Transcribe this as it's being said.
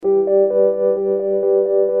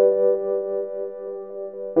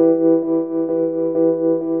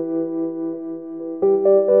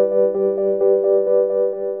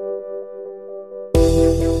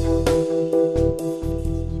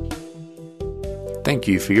Thank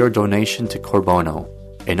you for your donation to Corbono,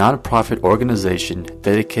 a non-profit organization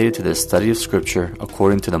dedicated to the study of Scripture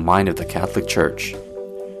according to the mind of the Catholic Church.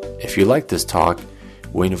 If you like this talk,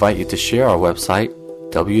 we invite you to share our website,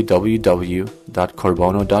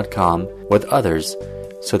 www.corbono.com, with others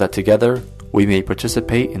so that together we may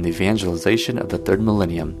participate in the evangelization of the third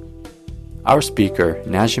millennium. Our speaker,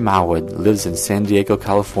 Najim Awad, lives in San Diego,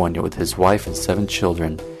 California with his wife and 7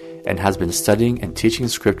 children and has been studying and teaching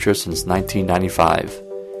Scripture since 1995.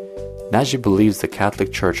 Najim believes the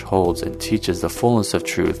Catholic Church holds and teaches the fullness of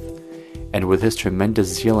truth, and with his tremendous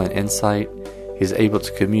zeal and insight, he is able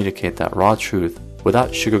to communicate that raw truth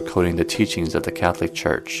without sugarcoating the teachings of the Catholic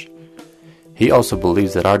Church. He also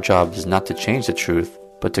believes that our job is not to change the truth,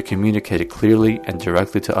 but to communicate it clearly and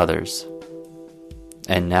directly to others.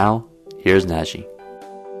 And now, here's Najim.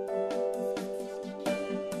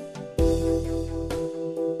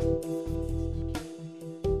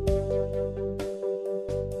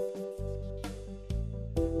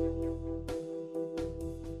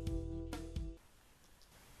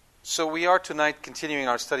 So we are tonight continuing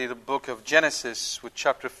our study of the book of Genesis with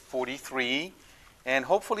chapter 43 and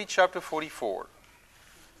hopefully chapter 44.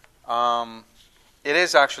 It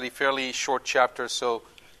is actually a fairly short chapter, so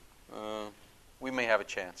we may have a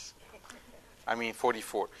chance.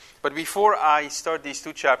 44. But before I start these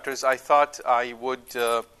 2 chapters, I thought I would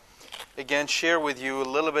again share with you a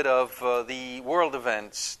little bit of the world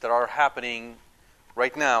events that are happening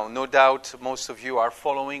right now. No doubt most of you are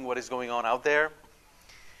following what is going on out there.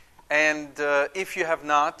 And if you have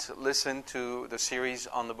not listened to the series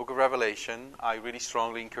on the book of Revelation, I really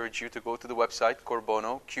strongly encourage you to go to the website,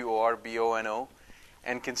 Corbono, Corbono,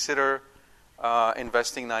 and consider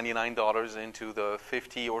investing $99 into the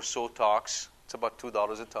 50 or so talks. It's about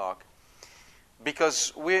 $2 a talk.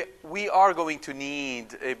 Because we are going to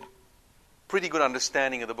need a pretty good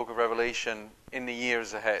understanding of the book of Revelation in the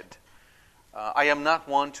years ahead. I am not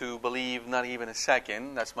one to believe, not even a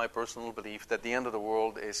second, that's my personal belief, that the end of the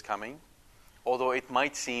world is coming, although it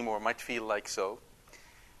might seem or might feel like so.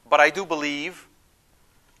 But I do believe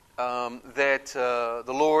that the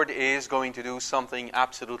Lord is going to do something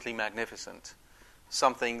absolutely magnificent,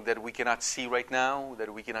 something that we cannot see right now,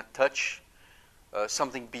 that we cannot touch,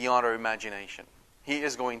 something beyond our imagination. He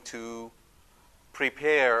is going to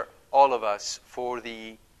prepare all of us for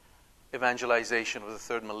the evangelization of the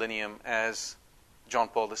third millennium, as John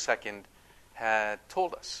Paul II had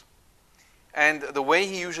told us. And the way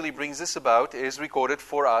he usually brings this about is recorded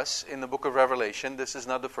for us in the book of Revelation. This is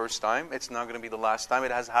not the first time. It's not going to be the last time.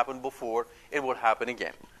 It has happened before. It will happen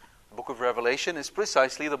again. The book of Revelation is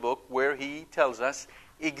precisely the book where he tells us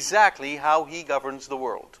exactly how he governs the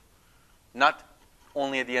world. Not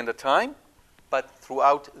only at the end of time, but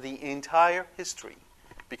throughout the entire history,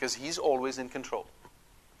 because he's always in control.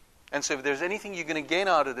 And so if there's anything you're going to gain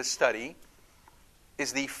out of this study,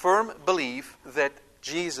 is the firm belief that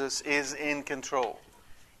Jesus is in control.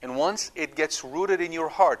 And once it gets rooted in your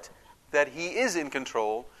heart that He is in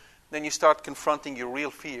control, then you start confronting your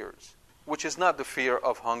real fears, which is not the fear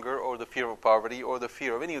of hunger or the fear of poverty or the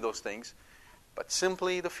fear of any of those things, but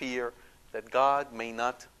simply the fear that God may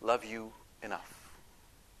not love you enough,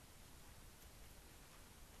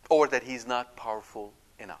 or that He's not powerful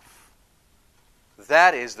enough.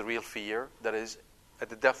 That is the real fear that is at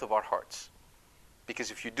the depth of our hearts.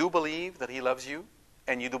 Because if you do believe that He loves you,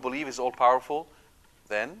 and you do believe He's all-powerful,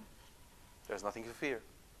 then there's nothing to fear.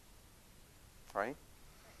 Right?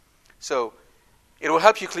 So, it will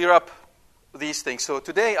help you clear up these things. So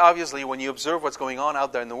today, obviously, when you observe what's going on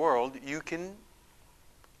out there in the world, you can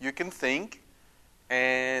think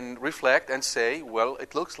and reflect and say, well,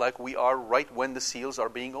 it looks like we are right when the seals are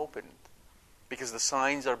being opened. Because the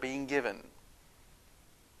signs are being given.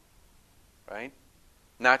 Right?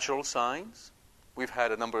 Natural signs, we've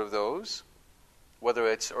had a number of those, whether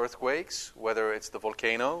it's earthquakes, whether it's the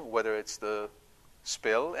volcano, whether it's the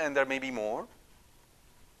spill, and there may be more.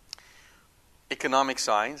 Economic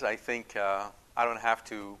signs, I think I don't have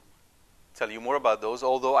to tell you more about those,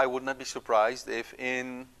 although I would not be surprised if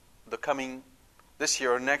in the coming, this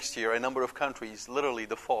year or next year, a number of countries literally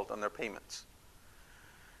default on their payments.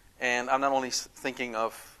 And I'm not only thinking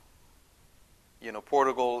of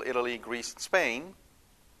Portugal, Italy, Greece, and Spain,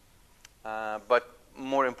 but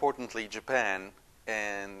more importantly, Japan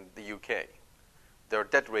and the UK. Their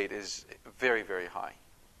debt rate is very, very high,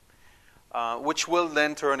 which will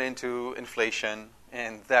then turn into inflation,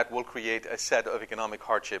 and that will create a set of economic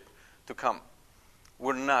hardship to come.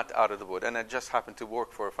 We're not out of the wood, and I just happen to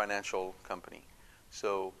work for a financial company.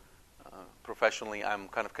 So professionally, I'm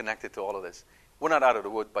kind of connected to all of this. We're not out of the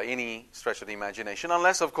wood by any stretch of the imagination,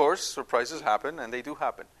 unless, of course, surprises happen, and they do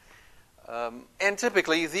happen. And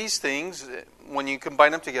typically these things, when you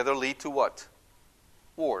combine them together, lead to what?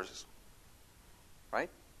 Wars. Right?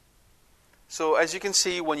 So as you can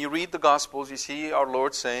see, when you read the Gospels, you see our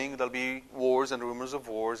Lord saying there'll be wars and rumors of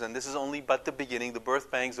wars, and this is only but the beginning, the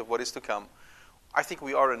birth pangs of what is to come. I think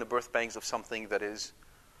we are in the birth pangs of something that is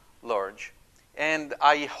large. And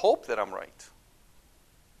I hope that I'm right.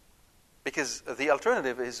 Because the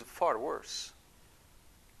alternative is far worse.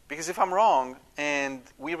 Because if I'm wrong and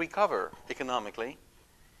we recover economically,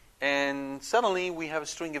 and suddenly we have a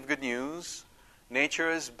string of good news,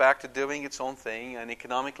 nature is back to doing its own thing, and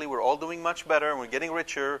economically we're all doing much better, and we're getting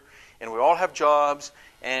richer, and we all have jobs,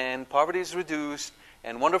 and poverty is reduced,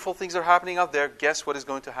 and wonderful things are happening out there, guess what is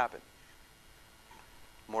going to happen?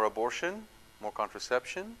 More abortion, more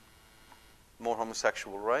contraception, more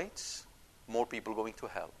homosexual rights, more people going to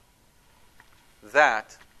hell.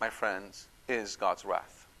 That, my friends, is God's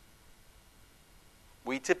wrath.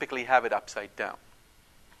 We typically have it upside down.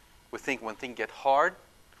 We think when things get hard,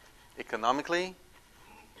 economically,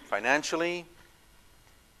 financially,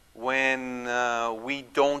 when we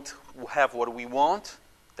don't have what we want,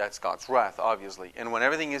 that's God's wrath, obviously. And when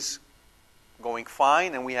everything is going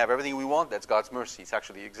fine and we have everything we want, that's God's mercy. It's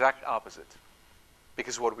actually the exact opposite.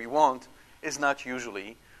 Because what we want is not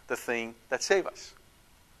usually the thing that saves us.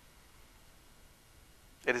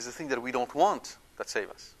 It is the thing that we don't want that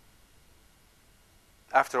saves us.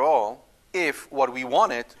 After all, if what we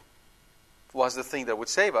wanted was the thing that would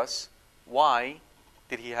save us, why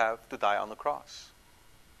did he have to die on the cross?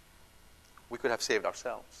 We could have saved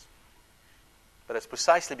ourselves. But it's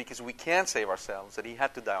precisely because we can't save ourselves that he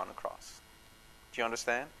had to die on the cross. Do you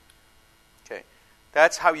understand? Okay.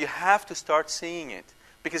 That's how you have to start seeing it.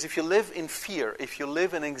 Because if you live in fear, if you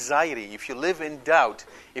live in anxiety, if you live in doubt,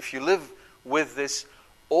 if you live with this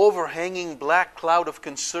overhanging black cloud of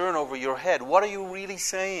concern over your head, what are you really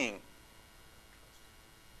saying?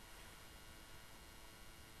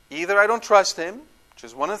 Either I don't trust him, which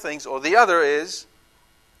is one of the things, or the other is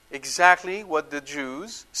exactly what the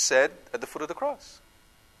Jews said at the foot of the cross.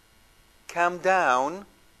 Come down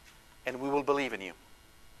and we will believe in you.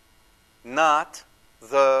 Not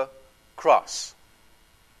the cross.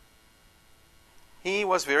 He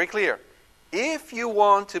was very clear. If you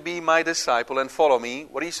want to be my disciple and follow me,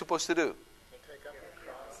 what are you supposed to do?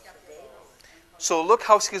 So look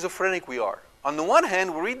how schizophrenic we are. On the one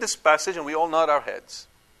hand, we read this passage and we all nod our heads.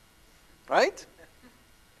 Right?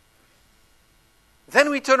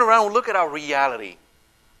 Then we turn around and look at our reality.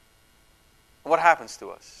 What happens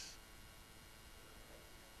to us?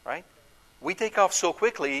 Right? We take off so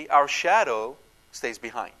quickly, our shadow stays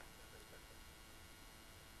behind.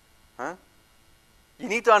 Huh? You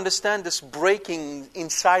need to understand this breaking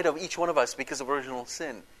inside of each one of us because of original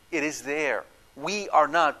sin. It is there. We are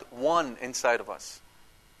not one inside of us.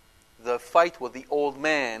 The fight with the old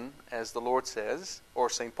man, as the Lord says, or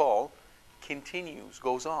St. Paul, continues,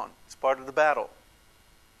 goes on. It's part of the battle.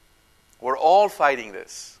 We're all fighting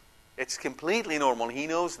this. It's completely normal. He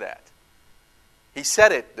knows that. He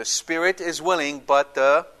said it. The spirit is willing, but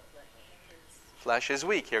the flesh is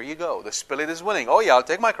weak. Here you go. The spirit is willing. Oh yeah, I'll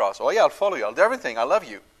take my cross. Oh yeah, I'll follow you. I'll do everything. I love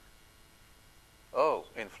you. Oh,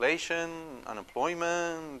 inflation,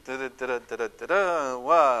 unemployment,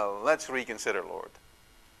 Well, let's reconsider, Lord.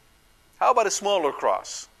 How about a smaller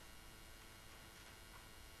cross?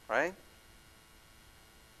 Right?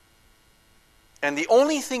 And the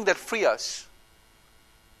only thing that frees us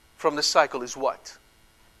from the cycle is what?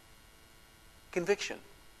 Conviction.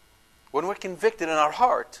 When we're convicted in our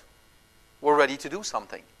heart, we're ready to do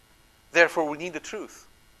something. Therefore, we need the truth.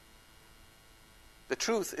 The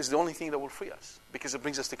truth is the only thing that will free us because it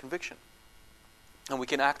brings us to conviction. And we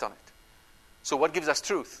can act on it. So what gives us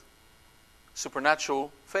truth?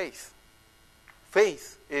 Supernatural faith.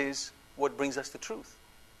 Faith is what brings us to truth.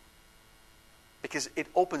 Because it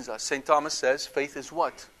opens us. St. Thomas says faith is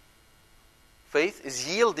what? Faith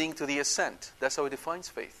is yielding to the ascent. That's how he defines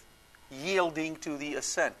faith. Yielding to the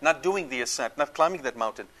ascent. Not doing the ascent, not climbing that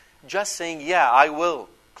mountain. Just saying, yeah, I will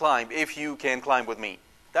climb if you can climb with me.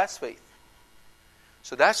 That's faith.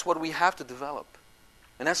 So that's what we have to develop.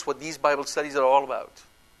 And that's what these Bible studies are all about.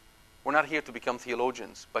 We're not here to become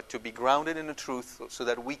theologians, but to be grounded in the truth so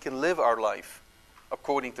that we can live our life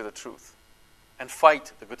according to the truth and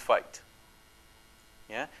fight the good fight.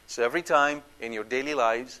 Yeah? So every time in your daily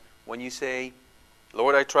lives, when you say,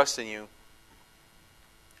 Lord, I trust in you,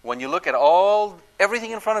 when you look at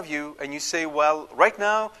everything in front of you and you say, well, right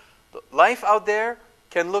now, life out there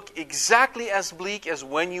can look exactly as bleak as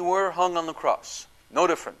when you were hung on the cross. No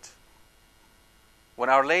different. When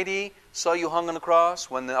Our Lady saw you hung on the cross,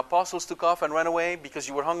 when the apostles took off and ran away because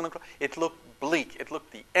you were hung on the cross, it looked bleak. It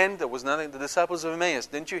looked the end. There was nothing. The disciples of Emmaus,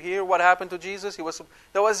 didn't you hear what happened to Jesus?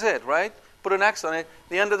 That was it, right? Put an X on it.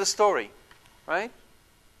 The end of the story, right?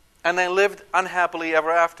 And they lived unhappily ever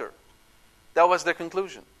after. That was their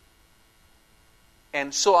conclusion.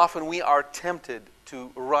 And so often we are tempted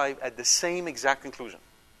to arrive at the same exact conclusion.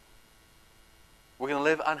 We're going to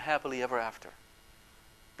live unhappily ever after.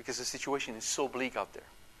 Because the situation is so bleak out there.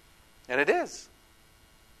 And it is.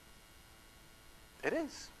 It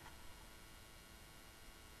is.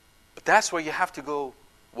 But that's where you have to go,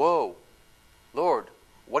 whoa, Lord,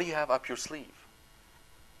 what do you have up your sleeve?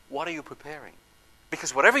 What are you preparing?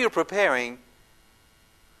 Because whatever you're preparing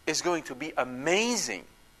is going to be amazing.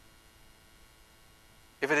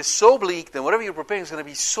 If it is so bleak, then whatever you're preparing is going to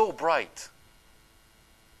be so bright.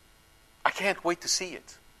 I can't wait to see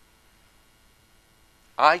it.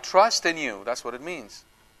 I trust in you. That's what it means.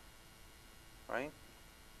 Right?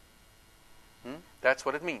 That's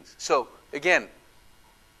what it means. So, again,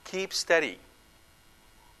 keep steady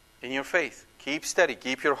in your faith. Keep steady.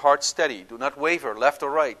 Keep your heart steady. Do not waver left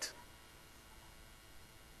or right.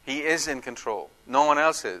 He is in control. No one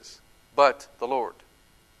else is but the Lord.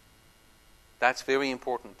 That's very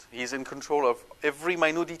important. He's in control of every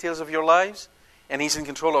minute details of your lives, and He's in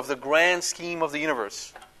control of the grand scheme of the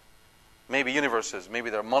universe. Maybe universes. Maybe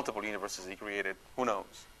there are multiple universes He created. Who knows?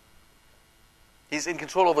 He's in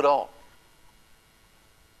control of it all.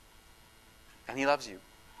 And He loves you.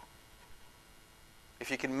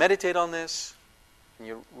 If you can meditate on this, and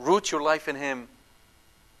you root your life in Him,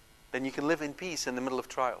 then you can live in peace in the middle of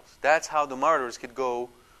trials. That's how the martyrs could go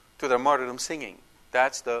to their martyrdom singing.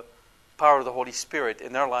 That's the power of the Holy Spirit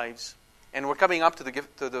in their lives. And we're coming up to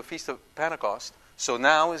the Feast of Pentecost. So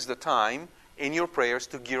now is the time in your prayers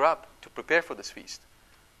to gear up, to prepare for this feast.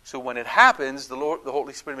 So when it happens, the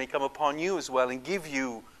Holy Spirit may come upon you as well and give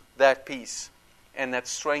you that peace and that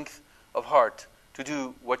strength of heart to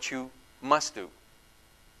do what you must do.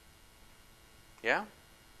 Yeah?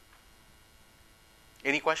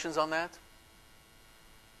 Any questions on that?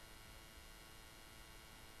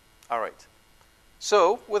 All right.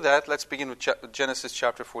 So, with that, let's begin with Genesis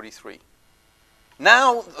chapter 43.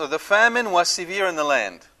 Now, the famine was severe in the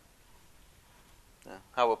land.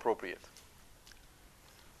 How appropriate.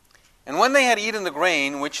 And when they had eaten the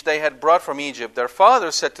grain which they had brought from Egypt, their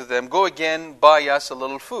father said to them, "Go again, buy us a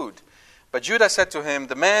little food." But Judah said to him,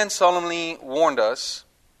 "The man solemnly warned us,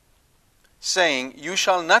 saying, 'You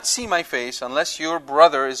shall not see my face unless your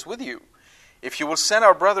brother is with you. If you will send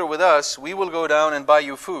our brother with us, we will go down and buy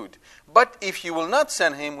you food. But if you will not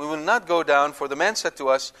send him, we will not go down, for the man said to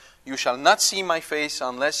us, you shall not see my face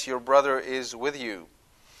unless your brother is with you.'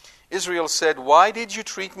 Israel said, 'Why did you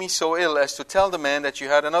treat me so ill as to tell the man that you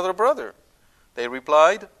had another brother?' They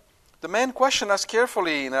replied, 'The man questioned us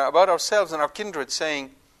carefully about ourselves and our kindred,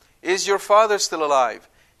 saying, Is your father still alive?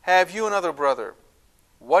 Have you another brother?'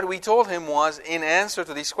 What we told him was, in answer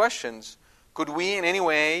to these questions, could we in any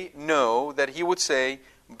way know that he would say,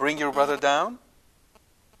 'Bring your brother down'?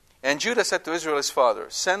 And Judah said to Israel his father,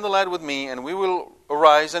 'Send the lad with me, and we will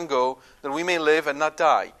arise and go, that we may live and not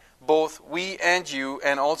die, both we and you,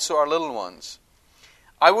 and also our little ones.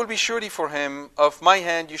 I will be surety for him, of my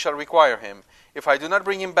hand you shall require him. If I do not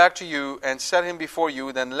bring him back to you, and set him before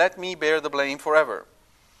you, then let me bear the blame forever.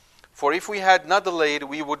 For if we had not delayed,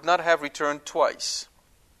 we would not have returned twice.'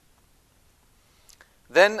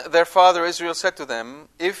 Then their father Israel said to them,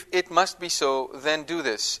 'If it must be so, then do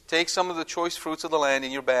this. Take some of the choice fruits of the land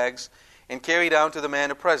in your bags, and carry down to the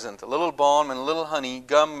man a present, a little balm and a little honey,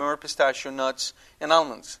 gum, myrrh, pistachio nuts, and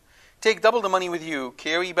almonds. Take double the money with you.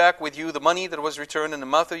 Carry back with you the money that was returned in the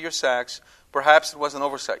mouth of your sacks. Perhaps it was an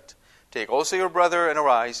oversight. Take also your brother, and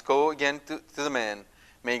arise, go again to the man.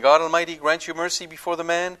 May God Almighty grant you mercy before the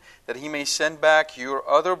man, that he may send back your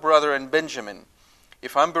other brother and Benjamin.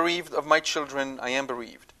 If I am bereaved of my children, I am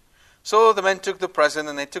bereaved.' So the men took the present,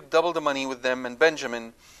 and they took double the money with them and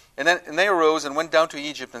Benjamin. And they arose and went down to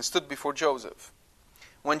Egypt and stood before Joseph.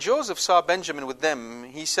 When Joseph saw Benjamin with them,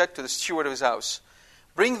 he said to the steward of his house,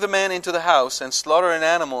 'Bring the man into the house, and slaughter an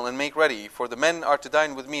animal, and make ready, for the men are to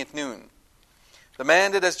dine with me at noon.' The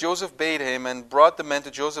man did as Joseph bade him, and brought the men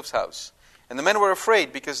to Joseph's house. And the men were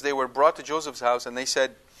afraid, because they were brought to Joseph's house, and they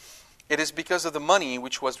said, 'It is because of the money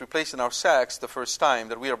which was replaced in our sacks the first time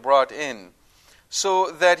that we are brought in,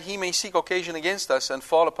 so that he may seek occasion against us and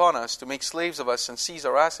fall upon us to make slaves of us and seize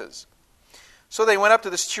our asses.' So they went up to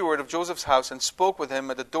the steward of Joseph's house and spoke with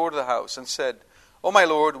him at the door of the house and said, 'O my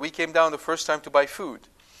lord, we came down the first time to buy food.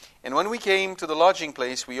 And when we came to the lodging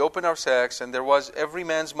place, we opened our sacks, and there was every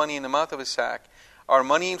man's money in the mouth of his sack, our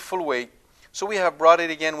money in full weight. So we have brought it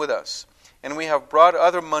again with us, and we have brought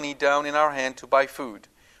other money down in our hand to buy food.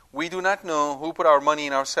 We do not know who put our money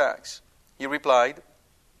in our sacks." He replied,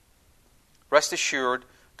 "Rest assured,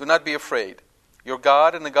 do not be afraid. Your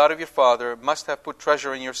God and the God of your father must have put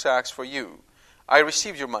treasure in your sacks for you. I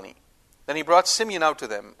received your money." Then he brought Simeon out to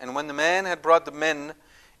them, and when the man had brought the men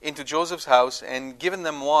into Joseph's house and given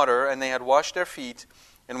them water, and they had washed their feet,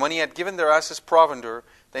 and when he had given their asses provender,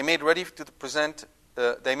 they made ready to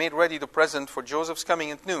present for Joseph's coming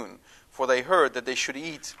at noon, for they heard that they should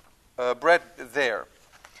eat bread there.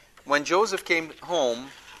 When Joseph came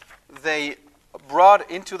home, they brought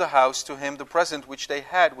into the house to him the present which they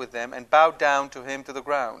had with them, and bowed down to him to the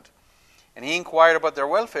ground. And he inquired about their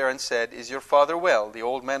welfare and said, "Is your father well, the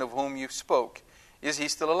old man of whom you spoke? Is he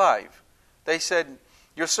still alive?" They said,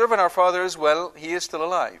 "Your servant our father is well, he is still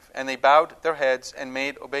alive." And they bowed their heads and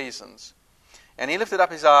made obeisance. And he lifted up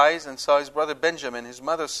his eyes and saw his brother Benjamin, his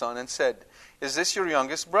mother's son, and said, "Is this your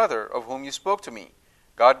youngest brother, of whom you spoke to me?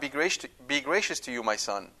 God be gracious to you, my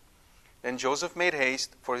son." Then Joseph made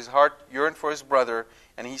haste, for his heart yearned for his brother,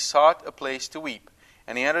 and he sought a place to weep.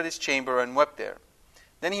 And he entered his chamber and wept there.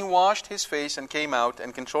 Then he washed his face and came out,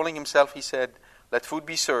 and controlling himself he said, "Let food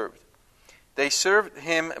be served." They served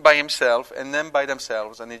him by himself, and them by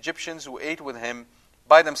themselves, and the Egyptians who ate with him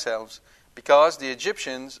by themselves, because the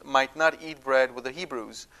Egyptians might not eat bread with the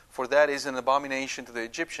Hebrews, for that is an abomination to the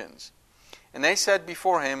Egyptians. And they set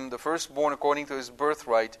before him the firstborn according to his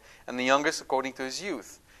birthright, and the youngest according to his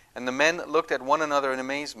youth. And the men looked at one another in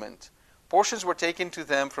amazement. Portions were taken to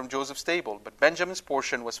them from Joseph's table, but Benjamin's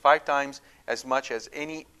portion was 5 times as much as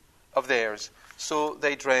any of theirs. So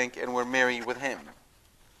they drank and were merry with him.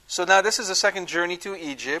 So now this is the second journey to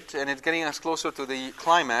Egypt, and it's getting us closer to the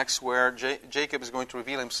climax where Jacob is going to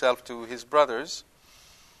reveal himself to his brothers.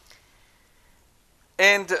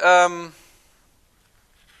 And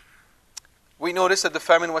we noticed that the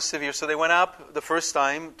famine was severe. So they went up the first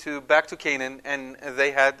time back to Canaan, and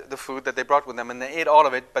they had the food that they brought with them, and they ate all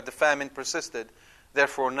of it, but the famine persisted.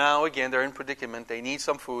 Therefore, now again, they're in predicament. They need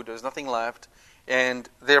some food. There's nothing left, and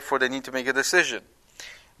therefore they need to make a decision.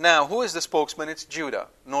 Now, who is the spokesman? It's Judah.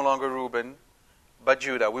 No longer Reuben, but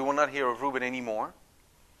Judah. We will not hear of Reuben anymore.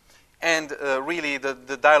 And really, the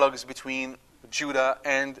dialogue is between Judah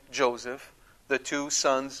and Joseph, the 2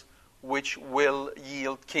 sons which will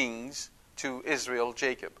yield kings to Israel,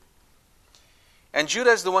 Jacob. And Judah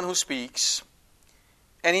is the one who speaks,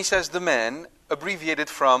 and he says the man, abbreviated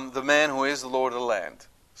from the man who is the Lord of the land.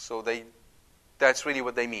 So that's really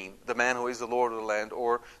what they mean, the man who is the Lord of the land,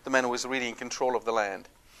 or the man who is really in control of the land.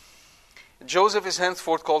 Joseph is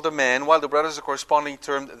henceforth called the man, while the brothers are correspondingly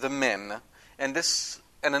termed the men. And this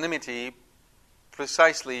anonymity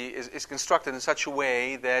precisely is constructed in such a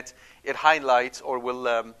way that it highlights or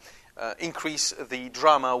will increase the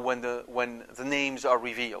drama when the names are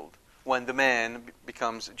revealed, when the man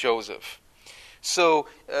becomes Joseph. So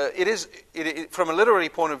from a literary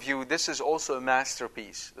point of view, this is also a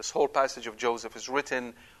masterpiece. This whole passage of Joseph is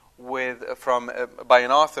written by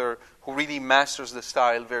an author who really masters the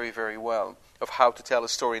style very, very well of how to tell a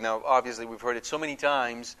story. Now, obviously, we've heard it so many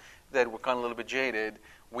times that we're kind of a little bit jaded.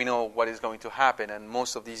 We know what is going to happen, and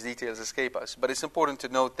most of these details escape us. But it's important to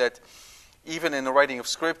note that even in the writing of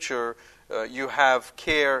Scripture, you have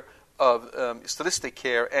care of stylistic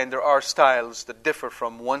care, and there are styles that differ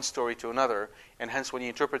from one story to another, and hence when you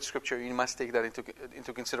interpret Scripture, you must take that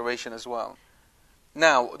into consideration as well.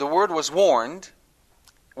 Now, the word was warned,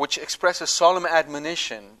 which expresses solemn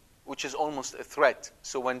admonition, which is almost a threat.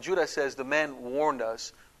 So when Judah says, the man warned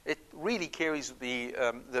us, it really carries the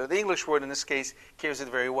English word in this case carries it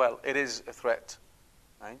very well. It is a threat,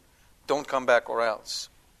 right? Don't come back or else.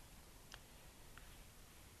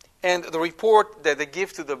 And the report that they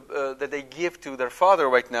give to their father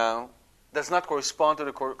right now does not correspond to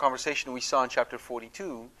the conversation we saw in chapter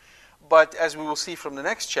 42. But as we will see from the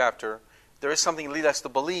next chapter, there is something that leads us to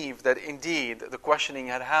believe that indeed the questioning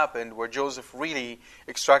had happened, where Joseph really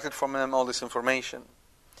extracted from them all this information.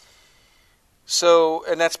 So,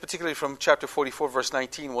 and that's particularly from chapter 44, verse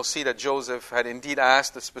 19, we'll see that Joseph had indeed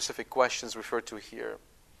asked the specific questions referred to here.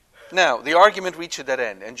 Now, the argument reached that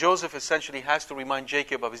end, and Joseph essentially has to remind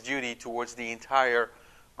Jacob of his duty towards the entire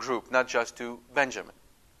group, not just to Benjamin.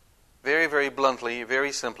 Very, very bluntly,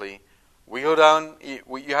 very simply, we go down,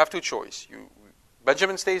 you have two choices.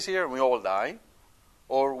 Benjamin stays here and we all die,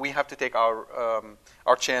 or we have to take our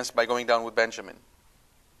chance by going down with Benjamin.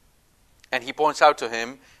 And he points out to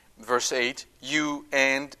him, verse 8, you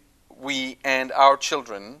and we and our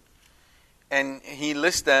children, and he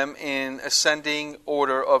lists them in ascending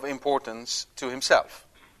order of importance to himself.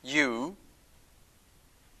 You,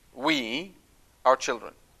 we, our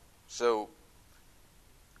children. So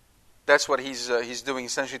That's what he's doing,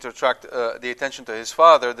 essentially, to attract the attention to his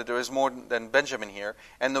father, that there is more than Benjamin here.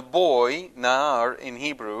 And the boy, Naar in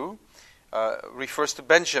Hebrew, refers to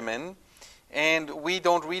Benjamin, and we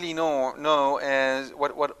don't really know as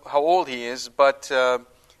how old he is, but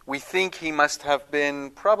we think he must have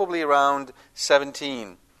been probably around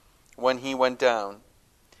 17 when he went down,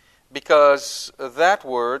 because that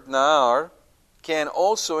word, Naar, can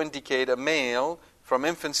also indicate a male from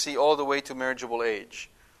infancy all the way to marriageable age,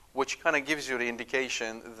 which kind of gives you the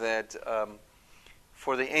indication that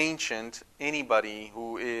for the ancient, anybody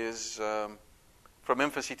who is from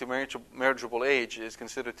infancy to marriageable age is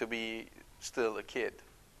considered to be still a kid,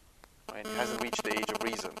 right? Hasn't reached the age of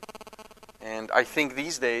reason. And I think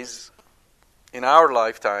these days, in our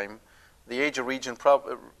lifetime, the age of reason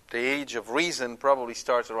probably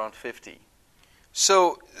starts around 50.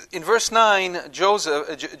 So in verse 9,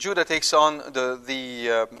 Judah takes on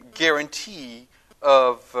the guarantee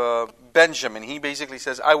of Benjamin. He basically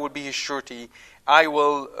says, I will be his surety. I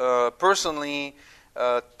will personally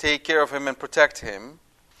take care of him and protect him.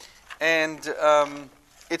 And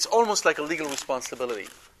it's almost like a legal responsibility.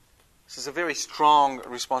 This is a very strong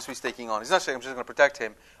responsibility he's taking on. He's not saying, I'm just going to protect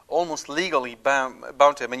him. Almost legally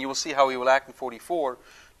bound to him. And you will see how he will act in 44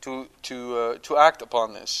 to act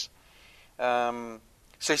upon this. So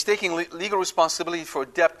he's taking legal responsibility for a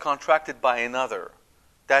debt contracted by another.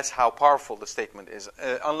 That's how powerful the statement is.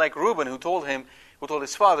 Unlike Reuben, who told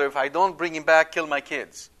his father, if I don't bring him back, kill my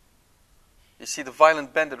kids. You see the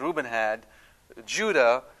violent bent that Reuben had.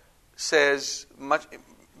 Judah says,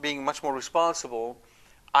 being much more responsible,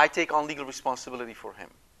 I take on legal responsibility for him.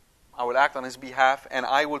 I will act on his behalf, and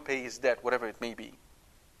I will pay his debt, whatever it may be.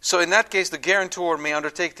 So in that case, the guarantor may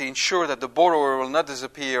undertake to ensure that the borrower will not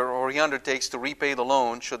disappear, or he undertakes to repay the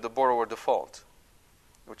loan should the borrower default,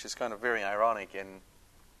 which is kind of very ironic in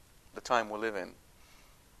the time we live in.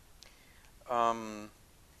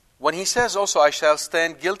 When he says also, I shall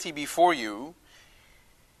stand guilty before you,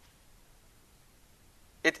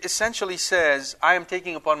 it essentially says, I am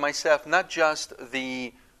taking upon myself not just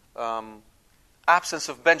the absence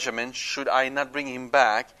of Benjamin, should I not bring him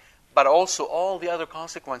back, but also all the other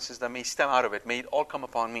consequences that may stem out of it, may it all come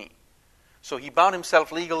upon me. So he bound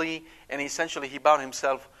himself legally, and essentially he bound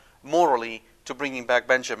himself morally to bringing back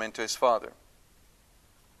Benjamin to his father.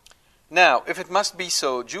 Now, if it must be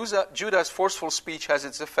so, Judah's forceful speech has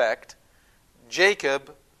its effect.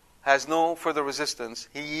 Jacob has no further resistance.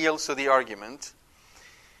 He yields to the argument.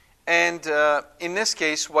 And in this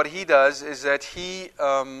case, what he does is that he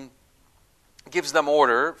gives them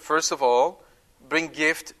order, first of all, bring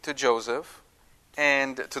gift to Joseph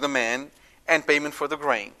and to the man, and payment for the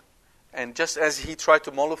grain. And just as he tried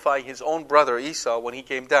to mollify his own brother Esau when he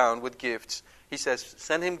came down with gifts, he says,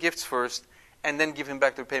 send him gifts first, and then give him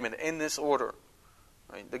back the payment in this order.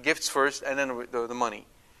 Right? The gifts first, and then the money.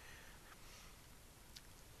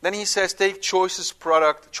 Then he says, take choice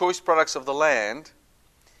products of the land.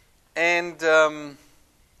 And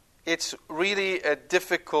it's really a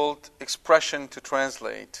difficult expression to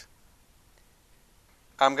translate.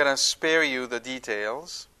 I'm going to spare you the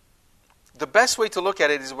details. The best way to look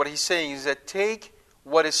at it is what he's saying is that take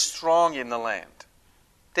what is strong in the land.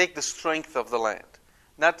 Take the strength of the land.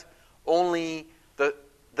 Not only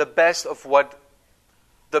the best of what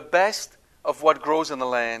grows in the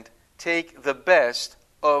land. Take the best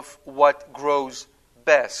of what grows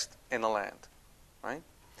best in the land. Right?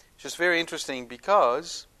 Which is very interesting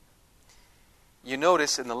because you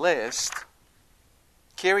notice in the list,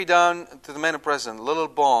 carry down to the men of present little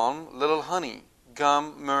balm, little honey,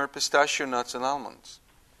 gum, myrrh, pistachio nuts, and almonds.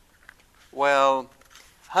 Well,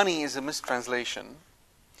 honey is a mistranslation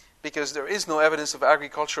because there is no evidence of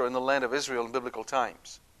agriculture in the land of Israel in biblical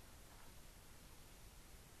times.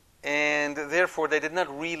 And therefore, they did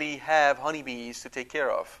not really have honeybees to take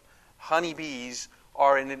care of. Honeybees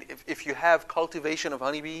are, if you have cultivation of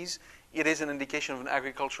honeybees, it is an indication of an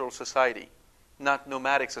agricultural society, not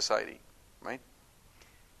nomadic society, right?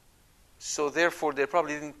 So therefore, they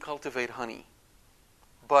probably didn't cultivate honey.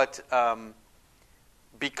 But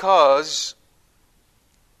because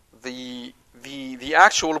the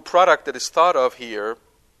actual product that is thought of here,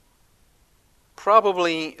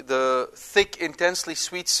 probably the thick, intensely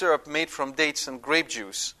sweet syrup made from dates and grape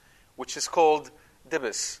juice, which is called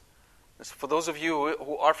dibis. For those of you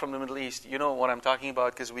who are from the Middle East, you know what I'm talking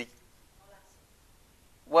about because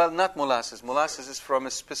well, not molasses. Molasses is from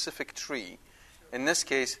a specific tree. In this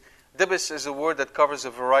case, dibis is a word that covers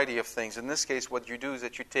a variety of things. In this case, what you do is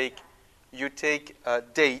that you take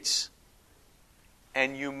dates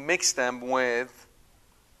and you mix them with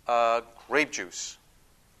grape juice.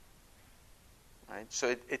 Right?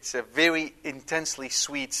 So it's a very intensely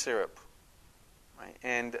sweet syrup. right?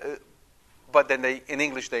 And but then in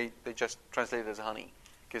English they just translate it as honey,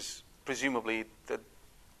 because presumably that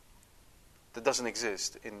doesn't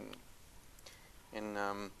exist in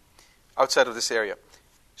outside of this area.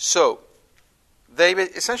 So they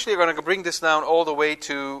essentially are going to bring this down all the way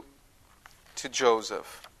to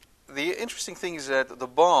Joseph. The interesting thing is that the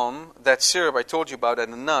balm, that syrup I told you about,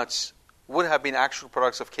 and the nuts would have been actual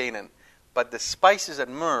products of Canaan, but the spices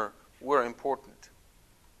and myrrh were important.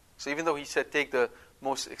 So even though he said take the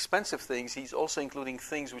most expensive things, he's also including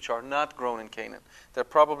things which are not grown in Canaan. They're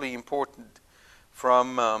probably important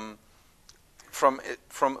from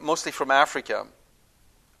mostly from Africa,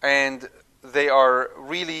 and they are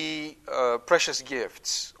really precious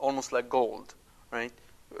gifts, almost like gold, right?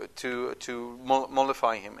 To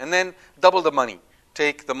mollify him, and then double the money.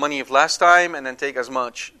 Take the money of last time, and then take as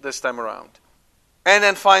much this time around, and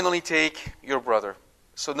then finally take your brother.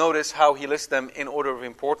 So notice how he lists them in order of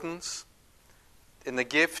importance. In the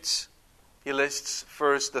gifts, he lists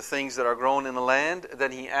first the things that are grown in the land,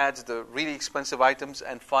 then he adds the really expensive items,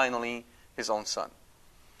 and finally his own son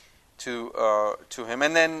to him,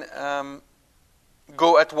 and then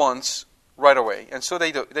go at once right away. And so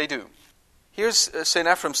they do. Here's St.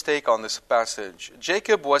 Ephraim's take on this passage.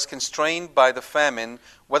 Jacob was constrained by the famine,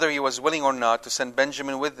 whether he was willing or not, to send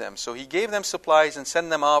Benjamin with them. So he gave them supplies and sent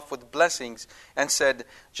them off with blessings and said,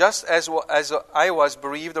 just as I was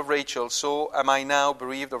bereaved of Rachel, so am I now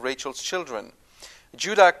bereaved of Rachel's children.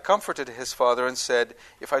 Judah comforted his father and said,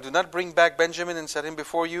 if I do not bring back Benjamin and set him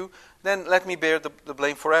before you, then let me bear the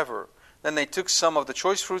blame forever. Then they took some of the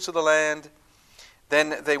choice fruits of the land.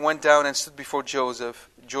 Then they went down and stood before Joseph.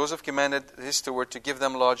 Joseph commanded his steward to give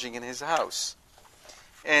them lodging in his house.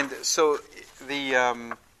 And so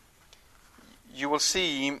you will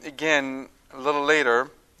see again a little later,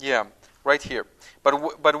 right here.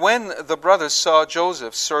 But when the brothers saw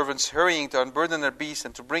Joseph's servants hurrying to unburden their beasts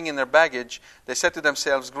and to bring in their baggage, they said to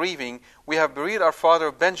themselves, grieving, we have bereaved our father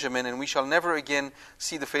of Benjamin, and we shall never again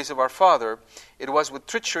see the face of our father. It was with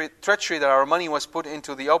treachery that our money was put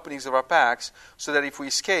into the openings of our packs, so that if we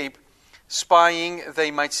escape spying,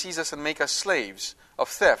 they might seize us and make us slaves of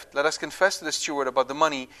theft. Let us confess to the steward about the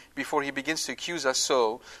money before he begins to accuse us,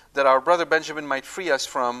 so that our brother Benjamin might free us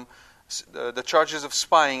from the charges of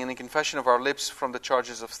spying and the confession of our lips from the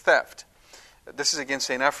charges of theft. This is against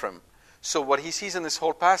St. Ephraim. So what he sees in this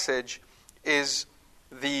whole passage is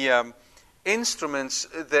the instruments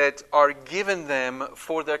that are given them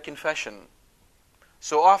for their confession.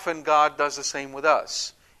 So often God does the same with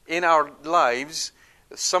us. In our lives,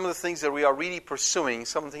 some of the things that we are really pursuing,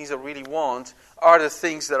 some of the things that we really want, are the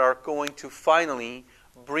things that are going to finally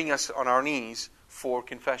bring us on our knees for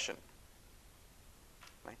confession.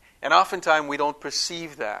 And oftentimes we don't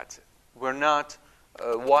perceive that. We're not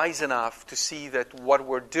wise enough to see that what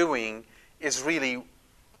we're doing is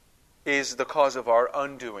the cause of our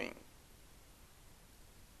undoing.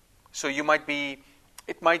 So it might be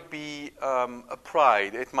a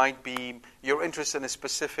pride. It might be your interest in a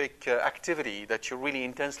specific activity that you're really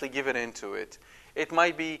intensely given into it. It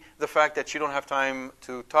might be the fact that you don't have time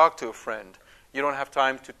to talk to a friend. You don't have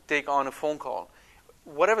time to take on a phone call.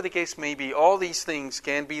 Whatever the case may be, all these things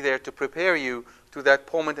can be there to prepare you to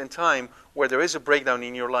that moment in time where there is a breakdown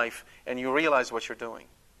in your life and you realize what you're doing.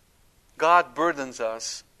 God burdens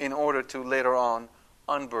us in order to later on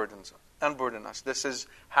unburden us. This is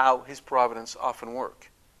how His providence often works.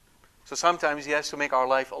 So sometimes He has to make our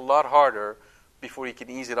life a lot harder before He can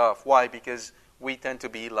ease it off. Why? Because we tend to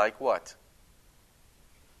be like what?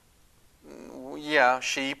 Yeah,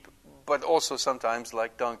 sheep, but also sometimes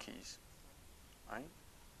like donkeys. Right?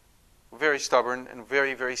 Very stubborn and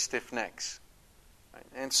very, very stiff necks. Right?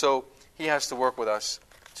 And so He has to work with us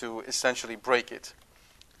to essentially break it.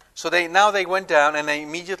 So they went down and they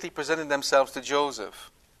immediately presented themselves to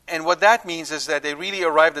Joseph. And what that means is that they really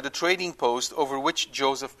arrived at the trading post over which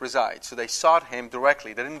Joseph presides. So they sought him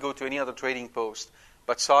directly. They didn't go to any other trading post,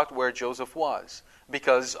 but sought where Joseph was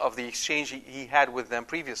because of the exchange he had with them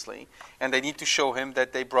previously. And they need to show him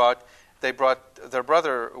that they brought their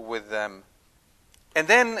brother with them. And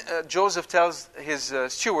then Joseph tells his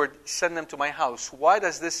steward, send them to my house. Why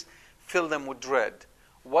does this fill them with dread?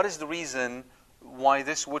 What is the reason why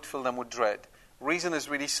this would fill them with dread? Reason is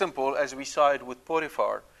really simple, as we saw it with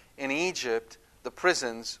Potiphar. In Egypt, the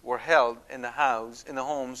prisons were held in the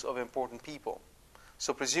homes of important people.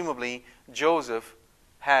 So presumably, Joseph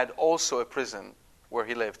had also a prison where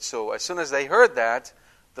he lived. So as soon as they heard that,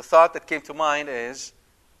 the thought that came to mind is,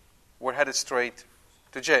 we're headed straight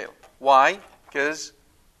to jail. Why? Because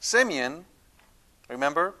Simeon,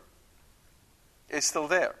 remember, is still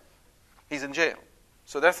there. He's in jail.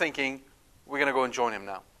 So they're thinking, we're going to go and join him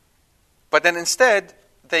now. But then instead,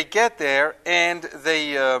 they get there and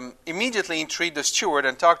they immediately entreat the steward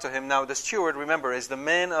and talk to him. Now, the steward, remember, is the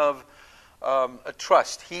man of a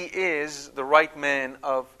trust. He is the right man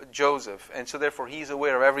of Joseph. And so therefore, he's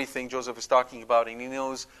aware of everything Joseph is talking about, and he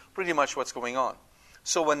knows pretty much what's going on.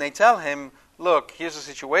 So when they tell him, look, here's the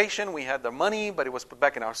situation, we had the money, but it was put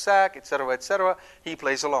back in our sack, etc., he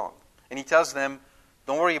plays along. And he tells them,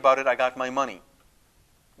 don't worry about it, I got my money.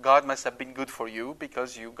 God must have been good for you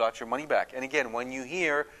because you got your money back. And again, when you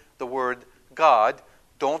hear the word God,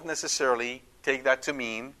 don't necessarily take that to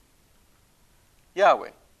mean Yahweh.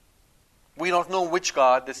 We don't know which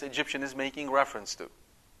God this Egyptian is making reference to.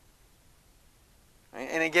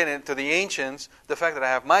 And again, to the ancients, the fact that I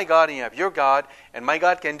have my God and you have your God, and my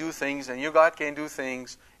God can do things and your God can do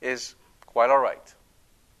things, is quite all right.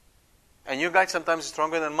 And your God sometimes is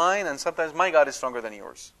stronger than mine, and sometimes my God is stronger than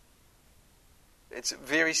yours. It's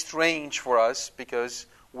very strange for us because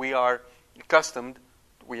we are accustomed,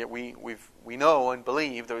 we know and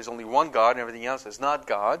believe there is only one God and everything else is not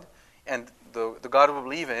God. And the God we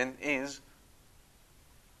believe in is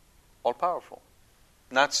all-powerful.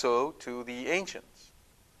 Not so to the ancients.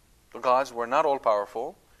 The gods were not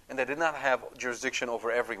all-powerful, and they did not have jurisdiction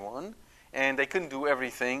over everyone, and they couldn't do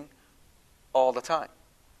everything all the time.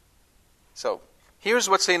 So, here's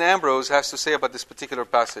what St. Ambrose has to say about this particular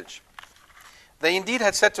passage. They indeed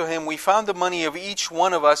had said to him, we found the money of each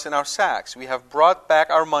one of us in our sacks. We have brought back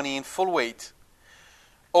our money in full weight.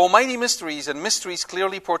 O mighty mysteries and mysteries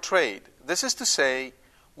clearly portrayed. This is to say,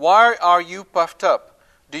 why are you puffed up?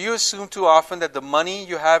 Do you assume too often that the money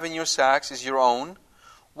you have in your sacks is your own?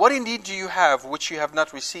 What indeed do you have which you have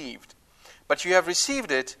not received? But you have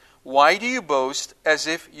received it. Why do you boast as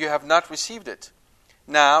if you have not received it?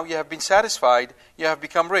 Now you have been satisfied. You have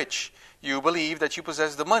become rich. You believe that you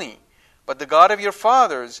possess the money. But the God of your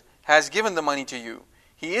fathers has given the money to you.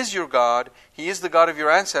 He is your God. He is the God of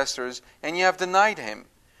your ancestors, and you have denied him.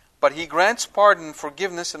 But he grants pardon,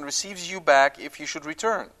 forgiveness, and receives you back if you should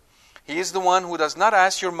return. He is the one who does not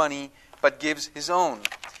ask your money, but gives his own.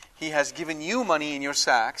 He has given you money in your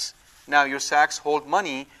sacks. Now your sacks hold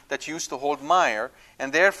money that used to hold mire,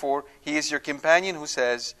 and therefore he is your companion who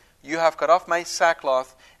says, you have cut off my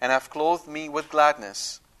sackcloth and have clothed me with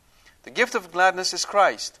gladness. The gift of gladness is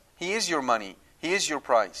Christ. He is your money. He is your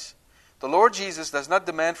price. The Lord Jesus does not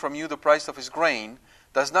demand from you the price of his grain,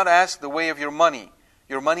 does not ask the way of your money.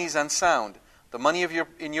 Your money is unsound. The money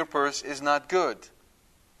in your purse is not good.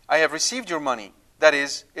 I have received your money. That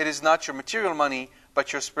is, it is not your material money,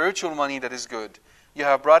 but your spiritual money that is good. You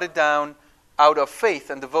have brought it down out of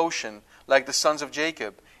faith and devotion, like the sons of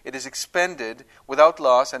Jacob. It is expended without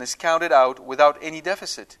loss and is counted out without any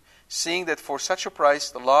deficit, seeing that for such a price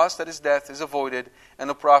the loss that is death is avoided and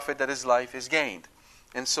the profit that is life is gained.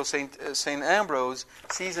 And so Saint Ambrose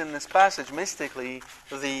sees in this passage mystically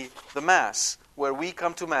the Mass, where we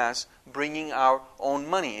come to Mass bringing our own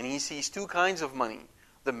money. And he sees two kinds of money,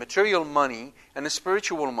 the material money and the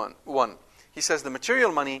spiritual one. He says the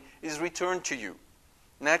material money is returned to you.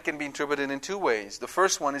 And that can be interpreted in two ways. The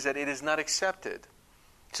first one is that it is not accepted.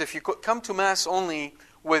 So if you come to Mass only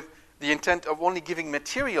with the intent of only giving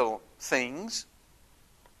material things,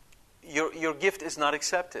 your gift is not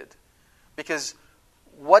accepted. Because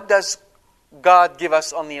what does God give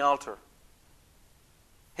us on the altar?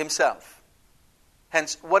 Himself.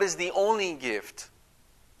 Hence, what is the only gift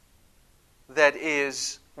that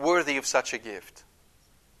is worthy of such a gift?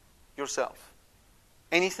 Yourself.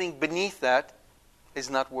 Anything beneath that is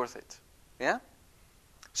not worth it. Yeah?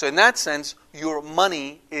 So in that sense, your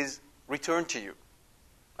money is returned to you.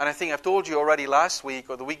 And I think I've told you already last week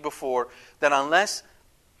or the week before that unless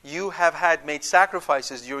you have made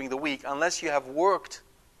sacrifices during the week, unless you have worked,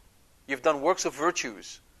 you've done works of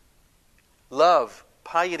virtues, love,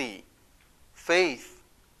 piety, faith,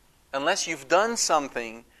 unless you've done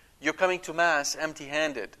something, you're coming to Mass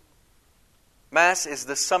empty-handed. Mass is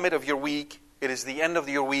the summit of your week. It is the end of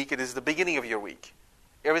your week. It is the beginning of your week.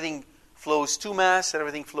 Everything flows to Mass and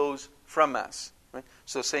everything flows from Mass. Right?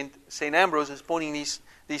 So Saint Ambrose is pointing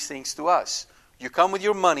these things to us. You come with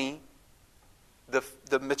your money.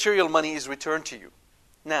 The material money is returned to you.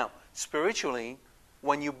 Now, spiritually,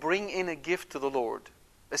 when you bring in a gift to the Lord,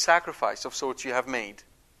 a sacrifice of sorts you have made,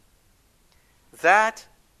 that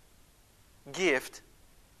gift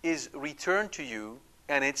is returned to you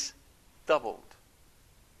and it's doubled.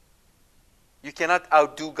 You cannot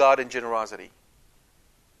outdo God in generosity.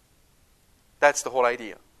 That's the whole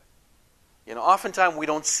idea. Oftentimes we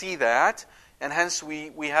don't see that, and hence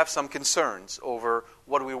we have some concerns over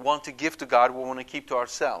what we want to give to God, what we want to keep to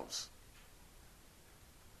ourselves.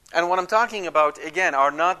 And what I'm talking about, again,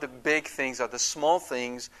 are not the big things, are the small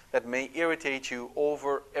things that may irritate you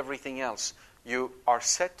over everything else. You are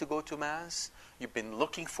set to go to Mass. You've been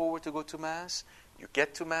looking forward to go to Mass. You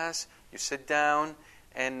get to Mass, you sit down,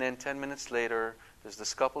 and then 10 minutes later, there's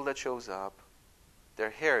this couple that shows up. They're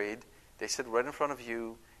harried. They sit right in front of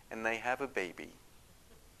you, and they have a baby.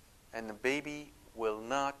 And the baby will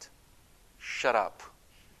not shut up.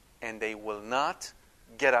 And they will not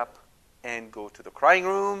get up and go to the crying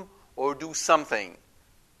room or do something.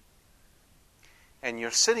 And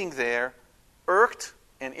you're sitting there irked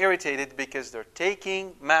and irritated because they're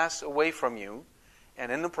taking Mass away from you,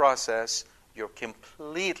 and in the process, you're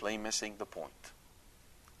completely missing the point.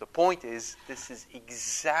 The point is, this is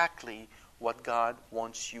exactly what God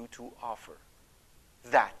wants you to offer.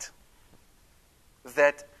 That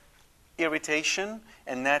irritation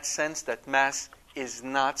and that sense that Mass is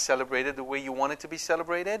not celebrated the way you want it to be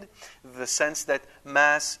celebrated, the sense that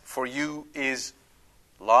Mass for you is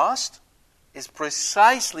lost, is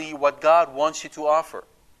precisely what God wants you to offer.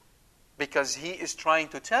 Because He is trying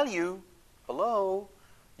to tell you, hello,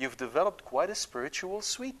 you've developed quite a spiritual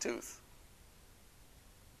sweet tooth.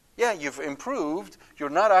 Yeah, you've improved. You're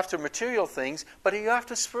not after material things, but you're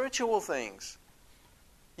after spiritual things.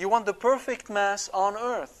 You want the perfect Mass on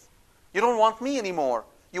earth. You don't want me anymore.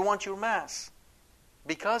 You want your Mass.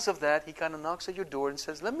 Because of that, He kind of knocks at your door and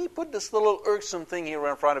says, let me put this little irksome thing here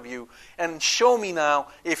in front of you and show me now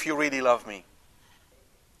if you really love me.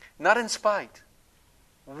 Not in spite.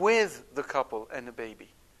 With the couple and the baby.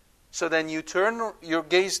 So then you turn your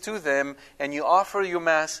gaze to them and you offer your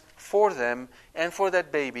Mass for them and for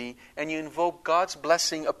that baby, and you invoke God's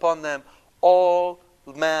blessing upon them all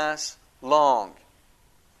Mass long.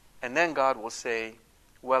 And then God will say,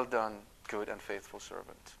 well done, good and faithful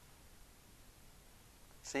servant.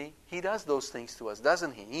 See, He does those things to us,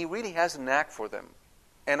 doesn't He? He really has a knack for them.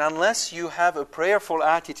 And unless you have a prayerful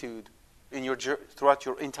attitude throughout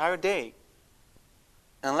your entire day,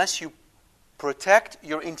 unless you protect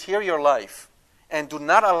your interior life and do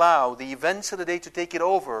not allow the events of the day to take it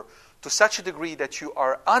over to such a degree that you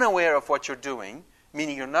are unaware of what you're doing,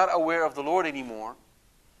 meaning you're not aware of the Lord anymore,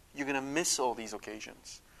 you're going to miss all these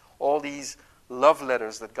occasions, all these love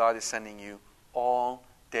letters that God is sending you all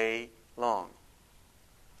day long.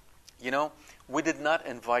 You know, we did not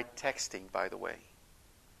invite texting, by the way.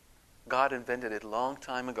 God invented it a long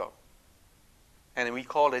time ago. And we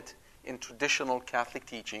call it, in traditional Catholic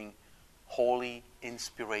teaching, holy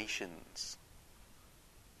inspirations.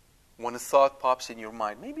 When a thought pops in your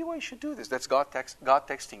mind, maybe I should do this. That's God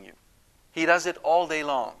texting you. He does it all day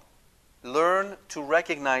long. Learn to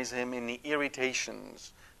recognize Him in the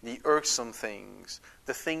irritations, the irksome things,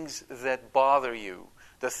 the things that bother you,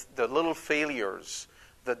 the little failures,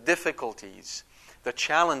 the difficulties, the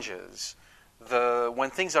challenges, when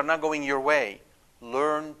things are not going your way.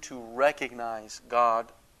 Learn to recognize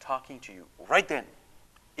God talking to you right then.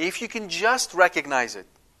 If you can just recognize it,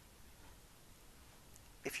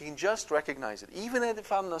 even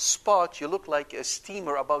if on the spot you look like a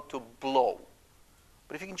steamer about to blow,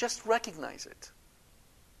 but if you can just recognize it,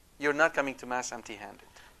 you're not coming to Mass empty-handed.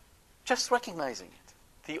 Just recognizing it.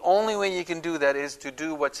 The only way you can do that is to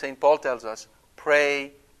do what St. Paul tells us,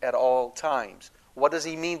 pray at all times. What does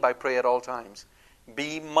he mean by pray at all times?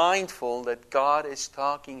 Be mindful that God is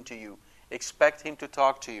talking to you. Expect Him to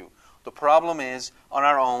talk to you. The problem is, on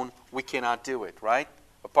our own, we cannot do it, right?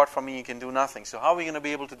 Apart from me, you can do nothing. So how are we going to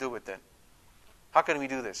be able to do it then? How can we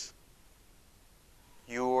do this?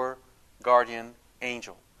 Your guardian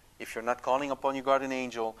angel. If you're not calling upon your guardian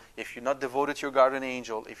angel, if you're not devoted to your guardian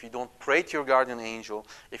angel, if you don't pray to your guardian angel,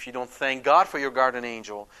 if you don't thank God for your guardian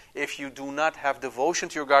angel, if you do not have devotion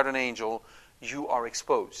to your guardian angel, you are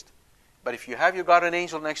exposed. But if you have your guardian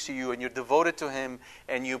angel next to you and you're devoted to him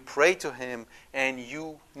and you pray to him and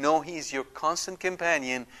you know he's your constant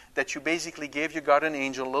companion, that you basically gave your guardian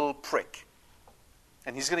angel a little prick.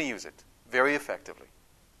 And he's going to use it very effectively.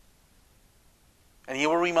 And he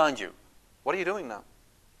will remind you, what are you doing now?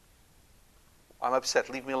 I'm upset.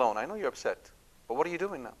 Leave me alone. I know you're upset. But what are you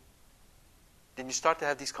doing now? Then you start to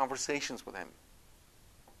have these conversations with him.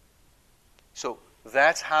 So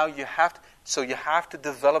that's how you have to. So you have to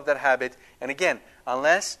develop that habit. And again,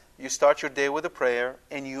 unless you start your day with a prayer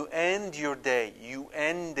and you end your day, you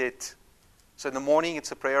end it. So in the morning,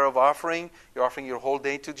 it's a prayer of offering. You're offering your whole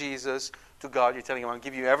day to Jesus, to God. You're telling Him, I'm going to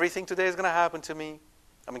give you everything today is going to happen to me.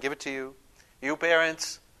 I'm going to give it to you. You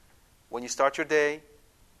parents, when you start your day,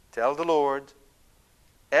 tell the Lord,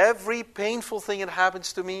 every painful thing that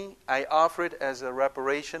happens to me, I offer it as a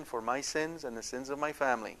reparation for my sins and the sins of my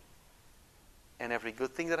family. And every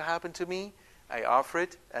good thing that happened to me, I offer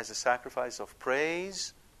it as a sacrifice of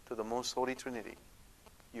praise to the Most Holy Trinity.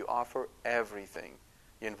 You offer everything.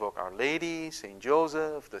 You invoke Our Lady, Saint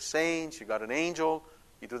Joseph, the saints, you got an angel.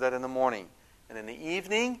 You do that in the morning. And in the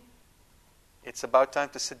evening, it's about time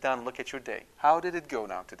to sit down and look at your day. How did it go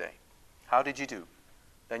now today? How did you do?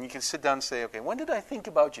 Then you can sit down and say, okay, when did I think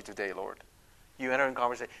about you today, Lord? You enter in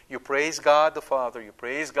conversation. You praise God the Father. You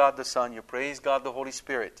praise God the Son. You praise God the Holy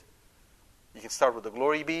Spirit. You can start with the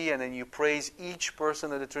Glory Be, and then you praise each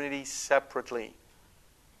person of the Trinity separately.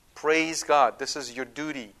 Praise God. This is your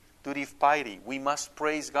duty of piety. We must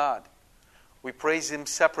praise God. We praise Him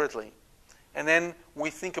separately. And then we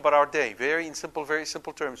think about our day, very simple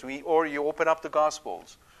terms. Or you open up the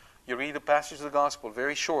Gospels. You read a passage of the Gospel,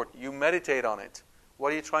 very short. You meditate on it.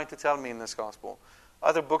 What are you trying to tell me in this Gospel?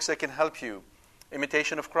 Other books that can help you.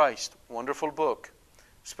 Imitation of Christ, wonderful book.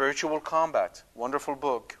 Spiritual Combat, wonderful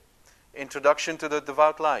book. Introduction to the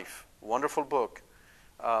Devout Life, wonderful book.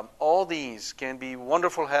 All these can be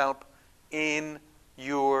wonderful help in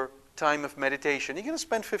your time of meditation. You're going to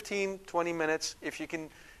spend 15, 20 minutes. If you can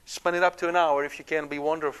spend it up to an hour, if you can, be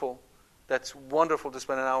wonderful. That's wonderful to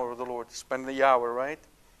spend an hour with the Lord. Spend the hour, right?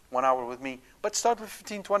 1 hour with me. But start with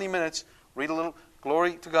 15, 20 minutes. Read a little,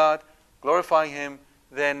 glory to God, glorify Him.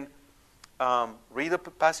 Then read a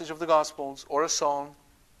passage of the Gospels or a song.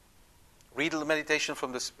 Read a meditation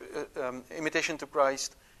from this Imitation to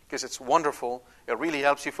Christ, because it's wonderful. It really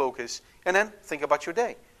helps you focus. And then think about your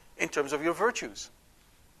day in terms of your virtues.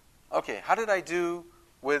 Okay, how did I do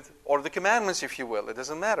with, or the commandments, if you will. It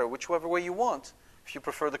doesn't matter, whichever way you want. If you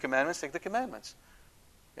prefer the commandments, take the commandments.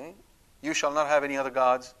 Okay? You shall not have any other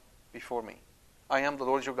gods before me. I am the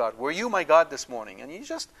Lord your God. Were you my God this morning? And you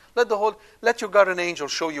just let your guardian angel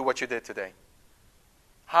show you what you did today.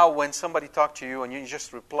 How when somebody talked to you and you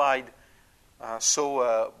just replied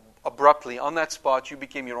so abruptly on that spot, you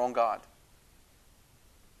became your own God.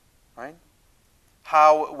 Right?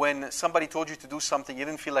 How when somebody told you to do something you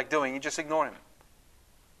didn't feel like doing, you just ignore him.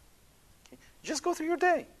 Okay? Just go through your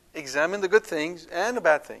day. Examine the good things and the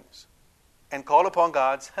bad things. And call upon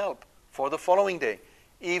God's help for the following day.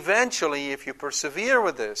 Eventually, if you persevere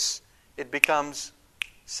with this, it becomes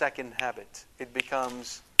second habit. It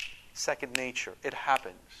becomes second nature. It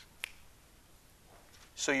happens.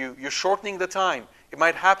 So you're shortening the time. It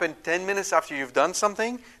might happen 10 minutes after you've done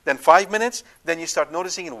something, then 5 minutes, then you start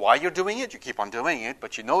noticing why you're doing it. You keep on doing it,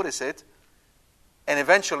 but you notice it. And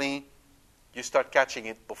eventually, you start catching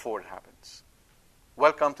it before it happens.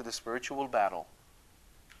 Welcome to the spiritual battle.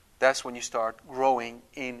 That's when you start growing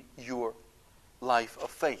in your life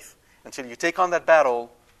of faith. Until you take on that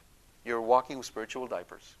battle, you're walking with spiritual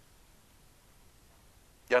diapers.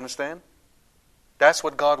 You understand? That's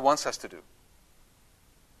what God wants us to do.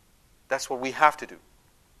 That's what we have to do.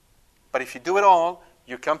 But if you do it all,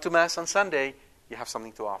 you come to Mass on Sunday, you have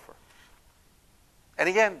something to offer. And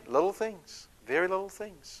again, little things, very little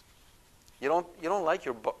things. You don't like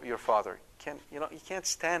your father. You can't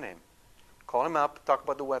stand him. Call him up, talk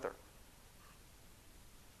about the weather.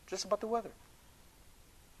 Just about the weather.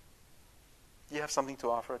 You have something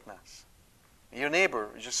to offer at Mass. Your neighbor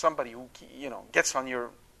is just somebody who gets on your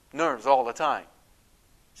nerves all the time.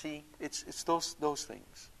 See, it's those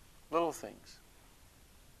things. Little things.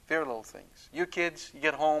 Very little things. Your kids, you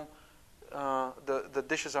get home, the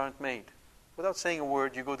dishes aren't made. Without saying a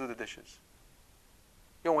word, you go do the dishes.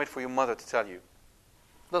 You don't wait for your mother to tell you.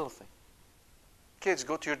 Little thing. Kids,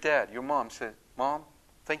 go to your dad, your mom, say, Mom,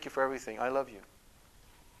 thank you for everything. I love you.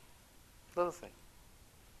 Little thing.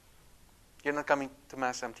 You're not coming to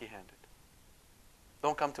Mass empty-handed.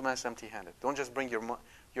 Don't come to Mass empty-handed. Don't just bring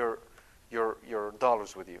your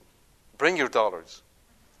dollars with you. Bring your dollars.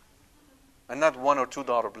 And not $1 or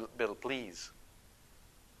 $2 bill, please.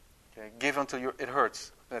 Okay? Give until it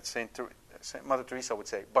hurts. That's Saint Mother Teresa would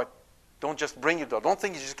say. But don't just bring your dollar. Don't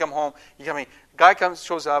think you just come home. Guy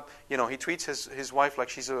shows up. He treats his wife like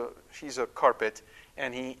she's a carpet,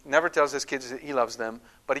 and he never tells his kids that he loves them.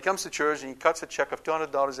 But he comes to church and he cuts a check of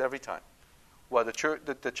 $200 every time. Well, the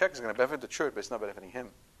check is going to benefit the church, but it's not benefiting him.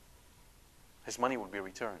 His money will be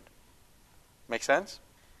returned. Make sense?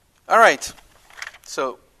 All right.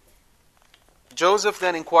 So Joseph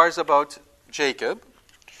then inquires about Jacob.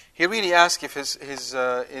 He really asks if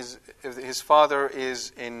his father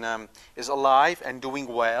is alive and doing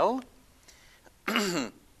well.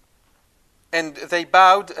 And they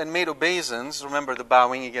bowed and made obeisance. Remember the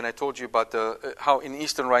bowing again. I told you about how in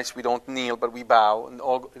Eastern rites we don't kneel, but we bow. And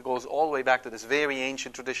it goes all the way back to this very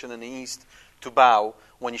ancient tradition in the East to bow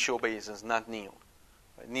when you show obeisance, not kneel.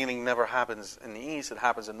 Kneeling never happens in the East; it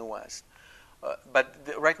happens in the West. But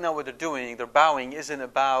right now what they're doing, their bowing isn't a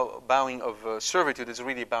bowing of servitude, it's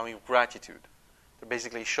really a bowing of gratitude. They're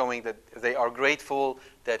basically showing that they are grateful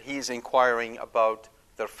that he is inquiring about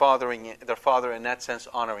their father, in that sense,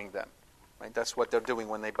 honoring them. Right? That's what they're doing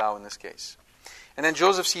when they bow in this case. And then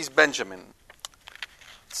Joseph sees Benjamin.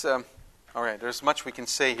 It's, all right, there's much we can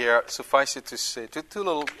say here. Suffice it to say two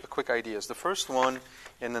little quick ideas. The first one,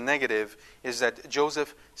 in the negative, is that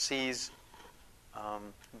Joseph sees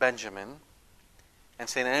Benjamin, and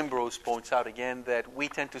St. Ambrose points out again that we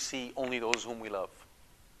tend to see only those whom we love.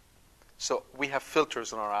 So we have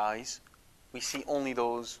filters in our eyes. We see only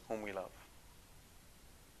those whom we love.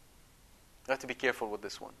 You have to be careful with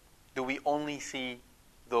this one. Do we only see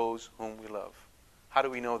those whom we love? How do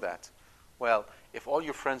we know that? Well, if all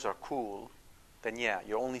your friends are cool, then yeah,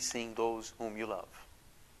 you're only seeing those whom you love.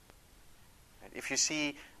 And if you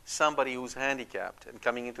see somebody who's handicapped and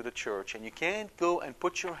coming into the church, and you can't go and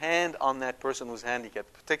put your hand on that person who's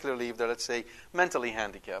handicapped, particularly if they're, let's say, mentally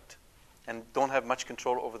handicapped and don't have much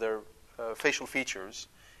control over their facial features,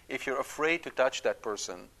 if you're afraid to touch that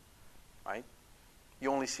person, right,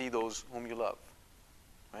 you only see those whom you love.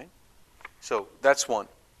 Right? So that's one.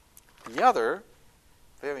 The other,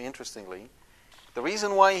 very interestingly, the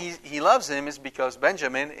reason why he loves him is because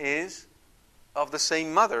Benjamin is of the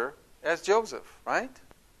same mother as Joseph, right?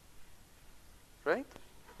 Right?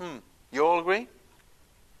 You all agree?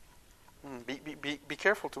 Be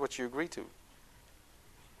careful to what you agree to.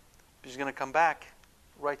 He's going to come back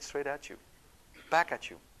right straight at you. Back at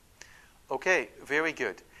you. Okay, very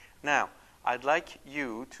good. Now, I'd like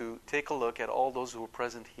you to take a look at all those who are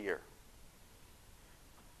present here.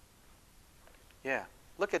 Yeah,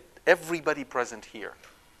 look at everybody present here.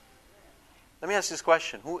 Let me ask this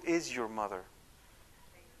question. Who is your mother?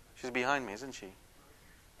 She's behind me, isn't she?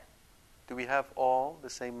 Do we have all the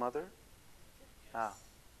same mother?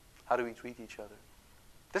 How do we treat each other?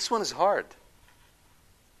 This one is hard.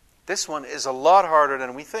 This one is a lot harder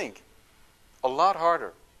than we think. A lot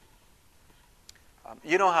harder.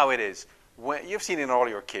 You know how it is. You've seen it in all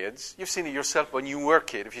your kids. You've seen it yourself when you were a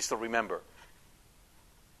kid, if you still remember.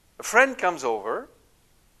 A friend comes over.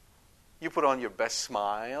 You put on your best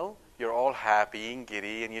smile. You're all happy and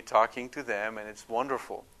giddy, and you're talking to them, and it's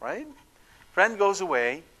wonderful, right? Friend goes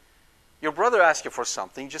away. Your brother asks you for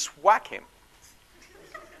something. Just whack him.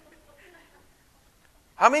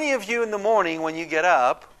 How many of you in the morning when you get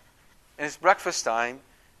up, and it's breakfast time,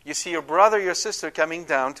 you see your brother, your sister coming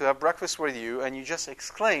down to have breakfast with you, and you just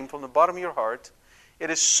exclaim from the bottom of your heart, "It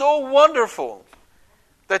is so wonderful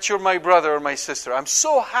that you're my brother or my sister. I'm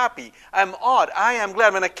so happy. I'm awed. I am glad.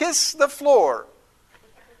 I'm going to kiss the floor."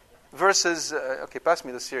 Versus, okay, pass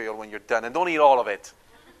me the cereal when you're done, and don't eat all of it.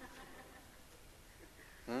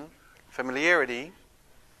 Familiarity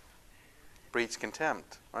breeds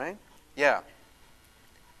contempt, right? Yeah.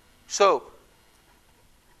 So,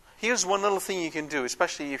 here's one little thing you can do,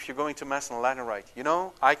 especially if you're going to Mass in the Latin Rite. You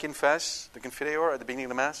know, I confess the Confiteor at the beginning of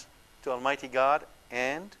the Mass to Almighty God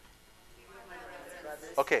and...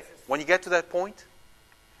 Okay, when you get to that point,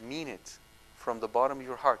 mean it from the bottom of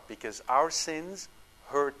your heart, because our sins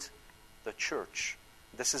hurt the church.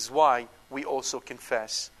 This is why we also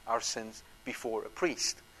confess our sins before a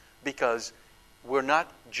priest, because we're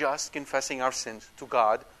not just confessing our sins to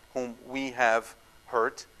God, whom we have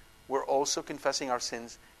hurt, we're also confessing our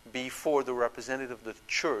sins before the representative of the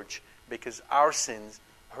church, because our sins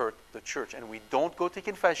hurt the church. And we don't go to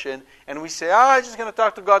confession and we say, I'm just going to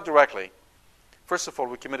talk to God directly. First of all,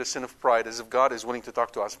 we commit a sin of pride, as if God is willing to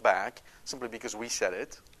talk to us back, simply because we said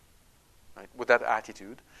it, right, with that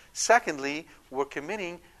attitude. Secondly, we're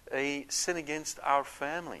committing a sin against our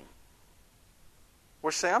family.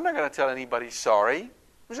 We're saying, I'm not going to tell anybody sorry. I'm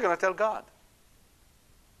just going to tell God.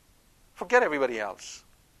 Forget everybody else.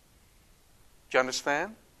 Do you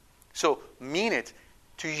understand? So, mean it.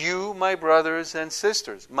 To you, my brothers and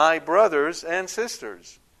sisters. My brothers and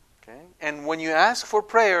sisters. Okay? And when you ask for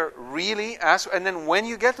prayer, really ask. And then when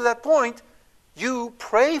you get to that point, you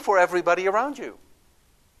pray for everybody around you.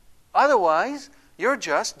 Otherwise, you're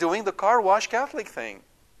just doing the car wash Catholic thing.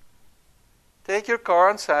 Take your car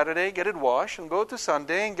on Saturday, get it washed, and go to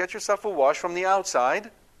Sunday and get yourself a wash from the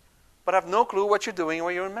outside, but have no clue what you're doing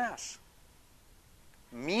while you're in Mass.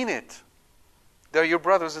 Mean it. They're your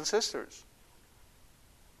brothers and sisters.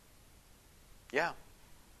 Yeah.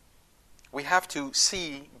 We have to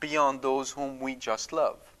see beyond those whom we just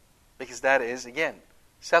love, because that is, again,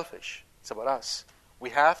 selfish. It's about us.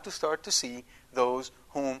 We have to start to see those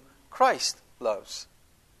whom Christ loves.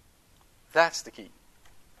 That's the key.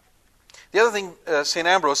 The other thing St.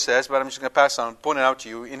 Ambrose says, but I'm just going to pass on, point it out to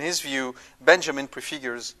you. In his view, Benjamin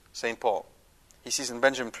prefigures St. Paul. He sees in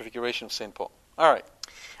Benjamin prefiguration of St. Paul. All right.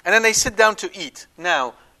 And then they sit down to eat.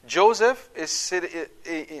 Now, Joseph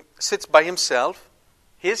sits by himself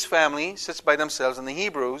his family sits by themselves, and the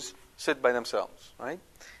Hebrews sit by themselves, right?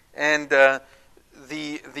 And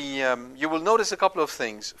you will notice a couple of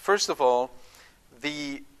things. First of all,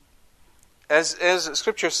 as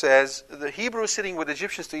Scripture says, the Hebrew sitting with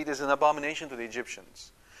Egyptians to eat is an abomination to the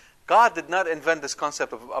Egyptians. God did not invent this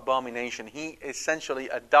concept of abomination. He essentially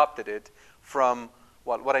adopted it from,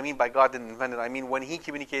 what I mean by God didn't invent it, I mean when He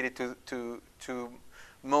communicated to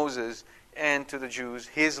Moses and to the Jews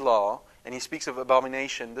His law, and He speaks of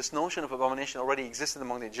abomination, this notion of abomination already existed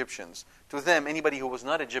among the Egyptians. To them, anybody who was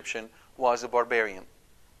not Egyptian was a barbarian.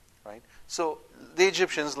 Right? So the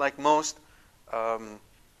Egyptians, like most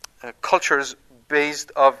cultures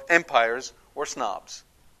based of empires, were snobs.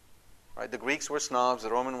 Right? The Greeks were snobs,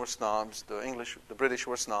 the Romans were snobs, the British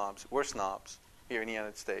were snobs. We're snobs here in the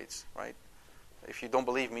United States. Right? If you don't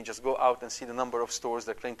believe me, just go out and see the number of stores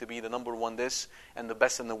that claim to be the number one this and the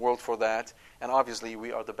best in the world for that. And obviously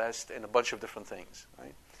we are the best in a bunch of different things.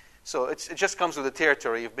 Right? So it just comes with the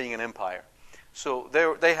territory of being an empire. So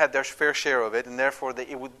they had their fair share of it, and therefore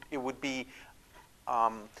it would be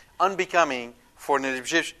unbecoming for an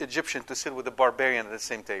Egyptian to sit with a barbarian at the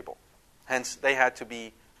same table. Hence, they had to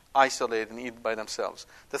be isolated and eat by themselves.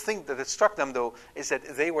 The thing that struck them, though, is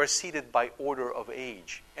that they were seated by order of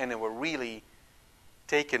age, and they were really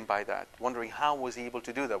taken by that, wondering how was he able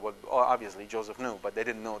to do that. Well, obviously Joseph knew, but they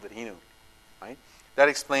didn't know that he knew. Right? That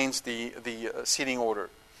explains the seating order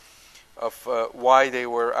of why they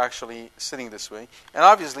were actually sitting this way. And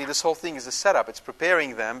obviously this whole thing is a setup. It's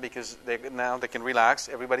preparing them because now they can relax.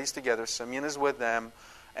 Everybody's together. Simeon is with them,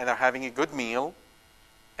 and they're having a good meal,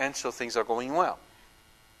 and so things are going well.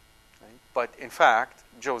 Right? But in fact,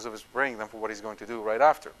 Joseph is preparing them for what he's going to do right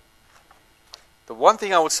after. The one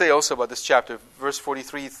thing I would say also about this chapter, verse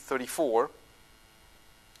 43-34,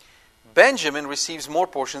 Benjamin receives more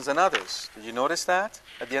portions than others. Did you notice that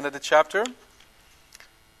at the end of the chapter?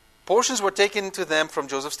 Portions were taken to them from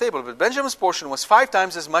Joseph's table, but Benjamin's portion was 5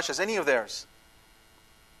 times as much as any of theirs.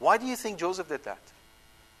 Why do you think Joseph did that?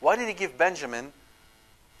 Why did he give Benjamin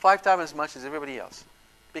 5 times as much as everybody else?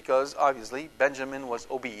 Because obviously Benjamin was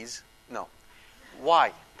obese. No.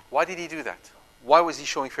 Why? Why did he do that? Why was he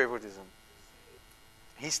showing favoritism?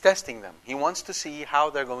 He's testing them. He wants to see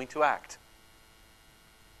how they're going to act.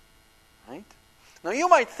 Right? Now you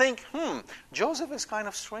might think, Joseph is kind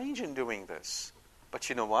of strange in doing this. But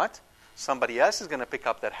you know what? Somebody else is going to pick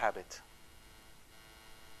up that habit.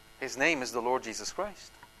 His name is the Lord Jesus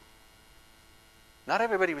Christ. Not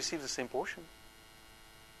everybody receives the same portion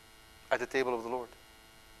at the table of the Lord.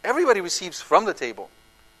 Everybody receives from the table.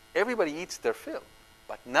 Everybody eats their fill.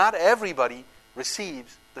 But not everybody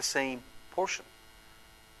receives the same portion.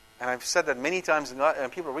 And I've said that many times,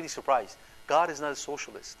 and people are really surprised. God is not a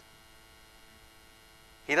socialist.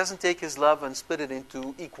 He doesn't take His love and split it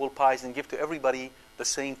into equal pies and give to everybody the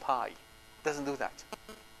same pie. He doesn't do that.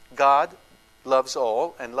 God loves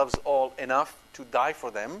all and loves all enough to die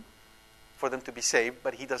for them to be saved,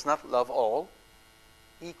 but He does not love all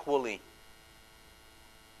equally.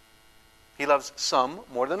 He loves some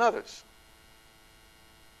more than others.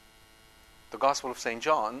 The Gospel of St.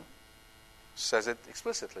 John says it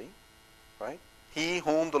explicitly, right? He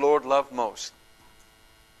whom the Lord loved most.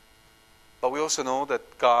 But we also know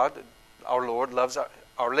that God, our Lord, loves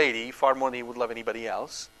Our Lady far more than He would love anybody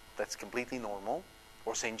else. That's completely normal.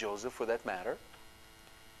 Or St. Joseph, for that matter.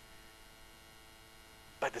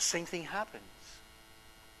 But the same thing happens.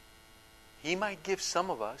 He might give some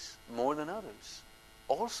of us more than others,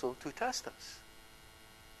 also to test us,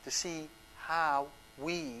 to see how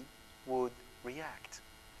we would react.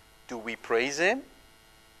 Do we praise Him?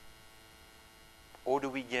 Or do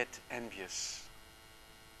we get envious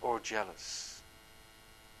or jealous?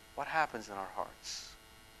 What happens in our hearts?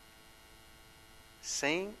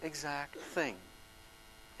 Same exact thing.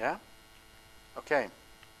 Yeah? Okay.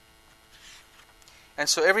 And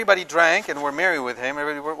so everybody drank and were merry with him.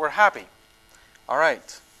 Everybody were happy. All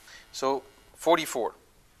right. So 44.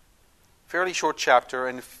 Fairly short chapter,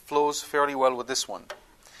 and it flows fairly well with this one.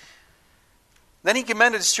 Then he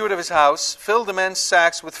commanded the steward of his house, fill the men's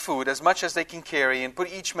sacks with food, as much as they can carry, and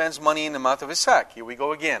put each man's money in the mouth of his sack. Here we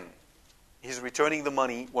go again. He's returning the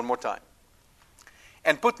money one more time.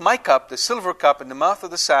 And put my cup, the silver cup, in the mouth of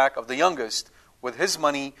the sack of the youngest, with his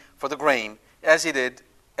money for the grain, as he did,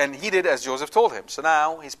 and he did as Joseph told him. So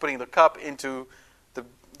now he's putting the cup into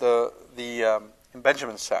in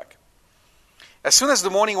Benjamin's sack. As soon as the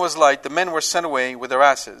morning was light, the men were sent away with their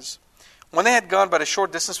asses. When they had gone but a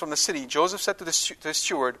short distance from the city, Joseph said to the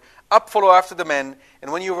steward, "Up, follow after the men,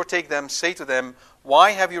 and when you overtake them, say to them,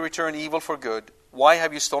 'Why have you returned evil for good? Why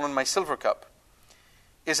have you stolen my silver cup?'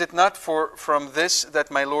 Is it not from this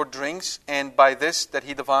that my Lord drinks, and by this that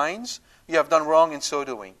he divines? You have done wrong in so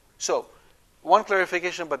doing. So, one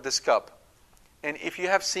clarification about this cup. And if you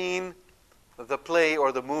have seen the play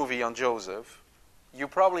or the movie on Joseph, you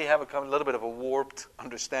probably have a little bit of a warped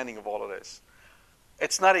understanding of all of this.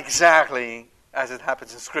 It's not exactly as it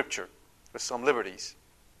happens in Scripture, with some liberties.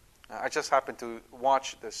 I just happened to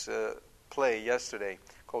watch this play yesterday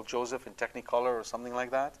called Joseph in Technicolor or something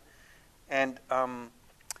like that. And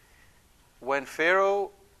when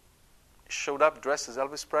Pharaoh showed up dressed as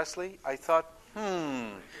Elvis Presley, I thought,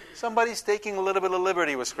 somebody's taking a little bit of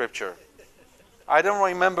liberty with Scripture. I don't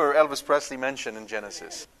remember Elvis Presley mentioned in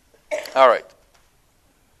Genesis. All right.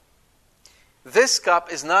 This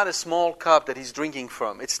cup is not a small cup that he's drinking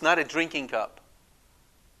from. It's not a drinking cup.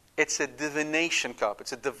 It's a divination cup.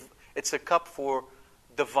 It's a cup for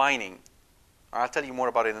divining. I'll tell you more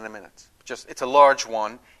about it in a minute. It's a large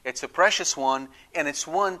one. It's a precious one, and it's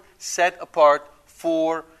one set apart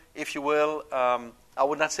for, if you will, I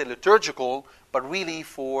would not say liturgical, but really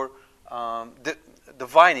for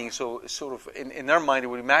divining. So sort of in their mind, it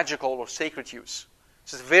would be magical or sacred use.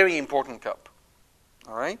 It's a very important cup.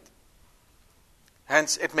 All right?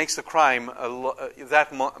 Hence, it makes the crime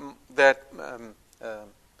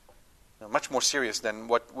much more serious than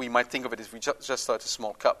what we might think of it if we just thought it's a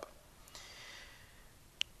small cup.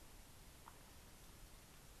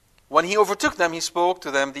 When he overtook them, he spoke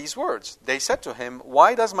to them these words. They said to him,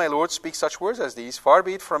 "Why does my Lord speak such words as these? Far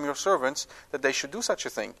be it from your servants that they should do such a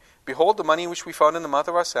thing. Behold, the money which we found in the mouth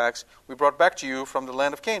of our sacks we brought back to you from the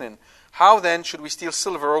land of Canaan. How then should we steal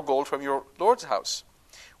silver or gold from your Lord's house?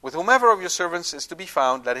 With whomever of your servants is to be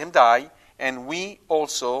found, let him die, and we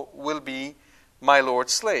also will be my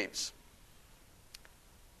Lord's slaves."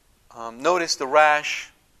 Notice the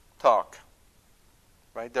rash talk.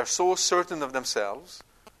 Right? They're so certain of themselves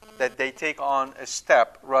that they take on a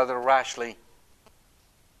step rather rashly.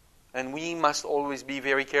 And we must always be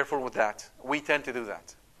very careful with that. We tend to do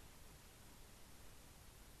that.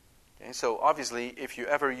 Okay, so obviously, if you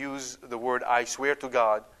ever use the word "I swear to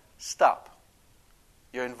God," stop.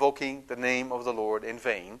 You're invoking the name of the Lord in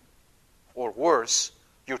vain. Or worse,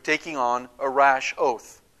 you're taking on a rash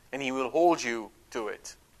oath, and He will hold you to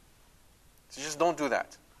it. So just don't do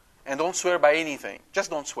that. And don't swear by anything.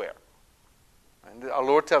 Just don't swear. And our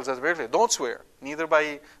Lord tells us very clearly, don't swear. Neither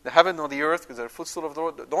by the heaven nor the earth, because they're a footstool of the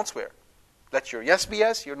Lord. Don't swear. Let your yes be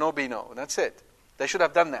yes, your no be no. That's it. They should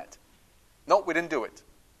have done that. No, we didn't do it.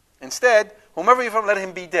 Instead, whomever you found, let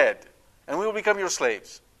him be dead, and we will become your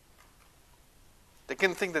slaves. They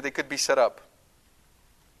couldn't think that they could be set up.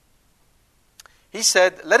 He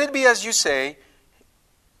said, "Let it be as you say,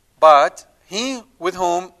 but he with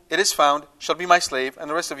whom it is found shall be my slave, and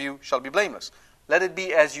the rest of you shall be blameless." Let it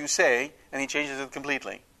be as you say, and he changes it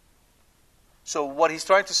completely. So what he's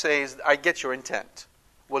trying to say is, I get your intent.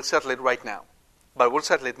 We'll settle it right now. But we'll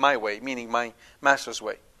settle it my way, meaning my master's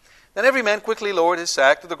way. Then every man quickly lowered his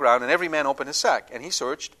sack to the ground, and every man opened his sack. And he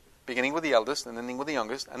searched, beginning with the eldest and ending with the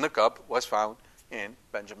youngest, and the cup was found in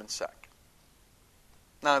Benjamin's sack.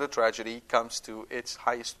 Now the tragedy comes to its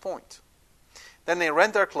highest point. Then they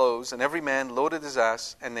rent their clothes, and every man loaded his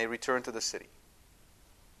ass, and they returned to the city.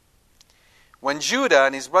 When Judah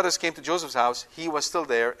and his brothers came to Joseph's house, he was still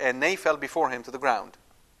there, and they fell before him to the ground.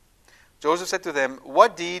 Joseph said to them,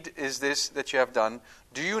 "What deed is this that you have done?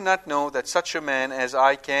 Do you not know that such a man as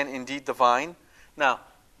I can indeed divine?" Now,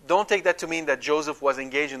 don't take that to mean that Joseph was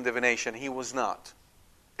engaged in divination. He was not.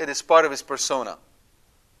 It is part of his persona.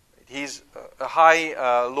 He's a high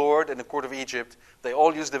lord in the court of Egypt. They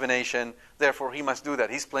all use divination. Therefore, he must do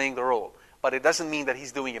that. He's playing the role. But it doesn't mean that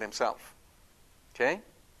he's doing it himself. Okay?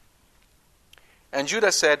 And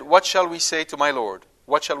Judah said, "What shall we say to my Lord?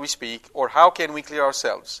 What shall we speak? Or how can we clear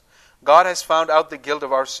ourselves? God has found out the guilt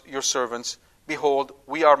of your servants. Behold,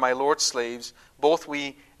 we are my Lord's slaves, both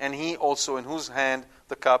we and he also, in whose hand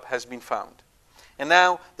the cup has been found." And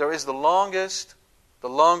now there is the longest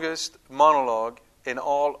monologue in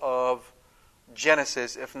all of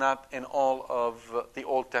Genesis, if not in all of the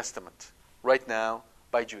Old Testament, right now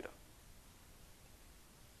by Judah.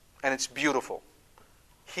 And it's beautiful.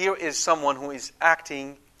 Here is someone who is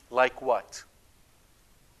acting like what?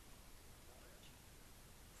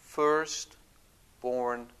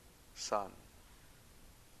 Firstborn son.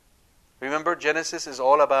 Remember, Genesis is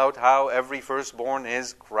all about how every firstborn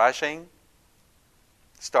is crashing,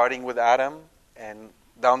 starting with Adam and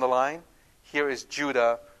down the line. Here is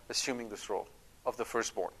Judah assuming this role of the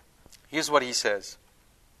firstborn. Here's what he says.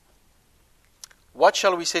 "What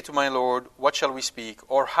shall we say to my Lord? What shall we speak?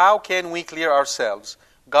 Or how can we clear ourselves?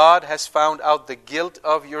 God has found out the guilt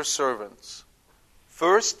of your servants."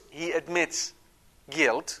 First, he admits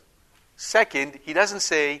guilt. Second, he doesn't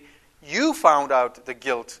say, you found out the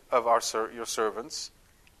guilt of your servants.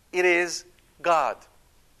 It is God.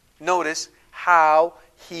 Notice how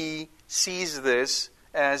he sees this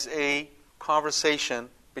as a conversation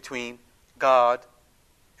between God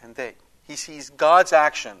and they. He sees God's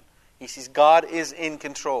action. He sees God is in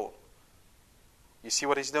control. You see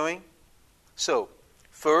what he's doing? So,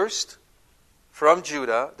 first, from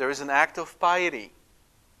Judah, there is an act of piety.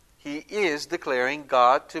 He is declaring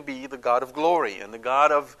God to be the God of glory and the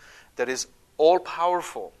God that is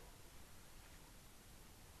all-powerful.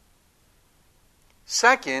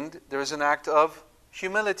 Second, there is an act of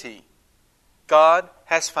humility. God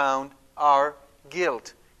has found our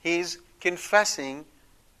guilt. He's confessing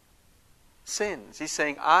sins. He's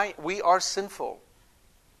saying, we are sinful.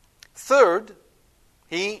 Third,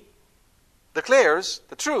 he declares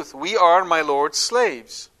the truth. We are my Lord's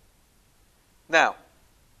slaves. Now,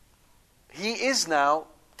 he is now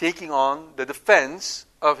taking on the defense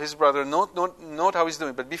of his brother. Note how he's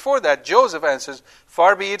doing. But before that, Joseph answers,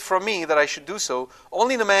 far be it from me that I should do so.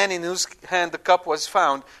 Only the man in whose hand the cup was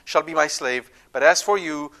found shall be my slave. But as for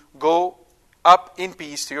you, go up in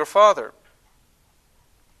peace to your father.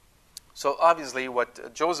 So obviously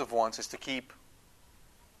what Joseph wants is to keep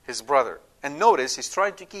his brother. And notice, he's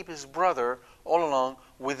trying to keep his brother all along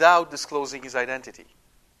without disclosing his identity.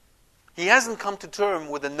 He hasn't come to terms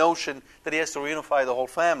with the notion that he has to reunify the whole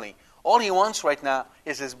family. All he wants right now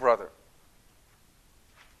is his brother.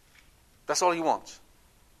 That's all he wants.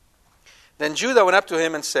 Then Judah went up to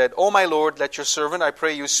him and said, O my Lord, let your servant, I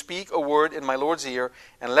pray you, speak a word in my Lord's ear,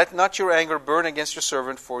 and let not your anger burn against your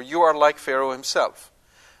servant, for you are like Pharaoh himself.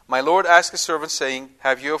 My Lord asked his servant, saying,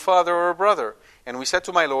 Have you a father or a brother? And we said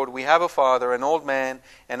to my Lord, We have a father, an old man,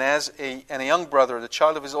 and a young brother, the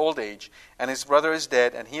child of his old age, and his brother is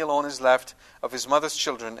dead, and he alone is left of his mother's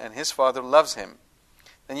children, and his father loves him.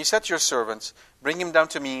 Then you said to your servants, Bring him down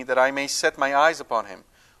to me, that I may set my eyes upon him.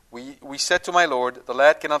 We said to my Lord, The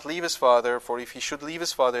lad cannot leave his father, for if he should leave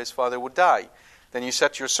his father would die. Then you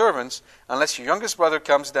said to your servants, Unless your youngest brother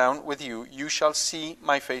comes down with you, you shall see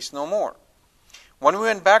my face no more. When we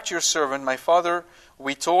went back to your servant, my father,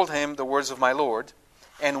 we told him the words of my Lord.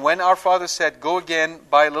 And when our father said, Go again,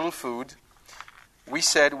 buy a little food, we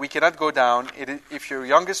said, We cannot go down. If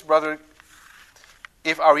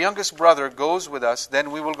our youngest brother goes with us,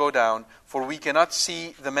 then we will go down, for we cannot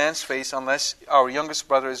see the man's face unless our youngest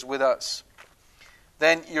brother is with us.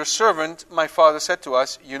 Then your servant, my father, said to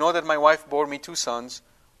us, You know that my wife bore me 2 sons.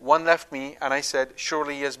 One left me, and I said,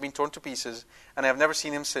 Surely he has been torn to pieces, and I have never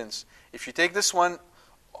seen him since. If you take this one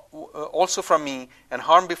also from me, and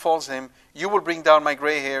harm befalls him, you will bring down my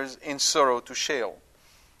gray hairs in sorrow to Sheol.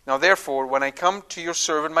 Now therefore, when I come to your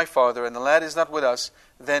servant my father, and the lad is not with us,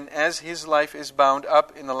 then as his life is bound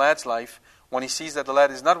up in the lad's life, when he sees that the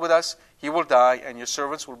lad is not with us, he will die, and your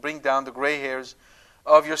servants will bring down the gray hairs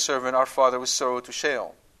of your servant our father with sorrow to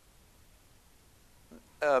Sheol.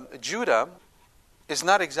 Judah is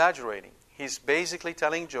not exaggerating. He's basically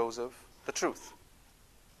telling Joseph the truth.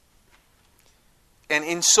 And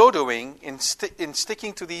in so doing, in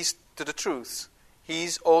sticking to the truths,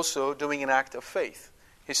 he's also doing an act of faith.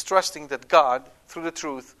 He's trusting that God, through the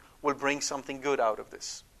truth, will bring something good out of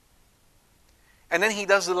this. And then he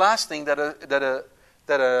does the last thing that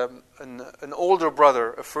an older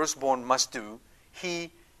brother, a firstborn, must do.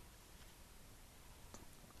 He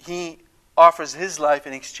offers his life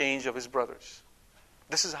in exchange of his brother's.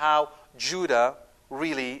 This is how Judah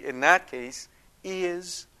really, in that case,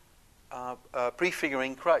 is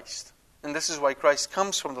prefiguring Christ. And this is why Christ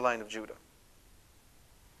comes from the line of Judah.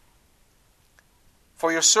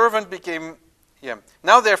 For your servant became...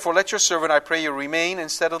 Now therefore let your servant, I pray you, remain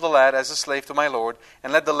instead of the lad as a slave to my Lord,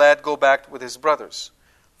 and let the lad go back with his brothers.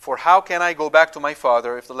 For how can I go back to my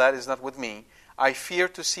father if the lad is not with me? I fear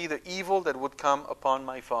to see the evil that would come upon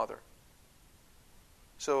my father.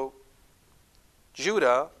 So,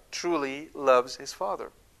 Judah truly loves his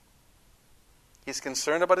father. He's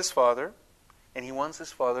concerned about his father, and he wants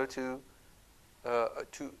his father to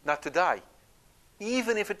not to die,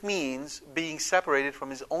 even if it means being separated from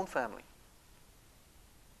his own family.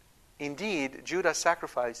 Indeed, Judah's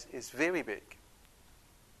sacrifice is very big.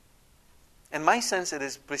 And my sense it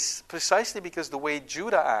is precisely because the way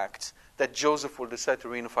Judah acts that Joseph will decide to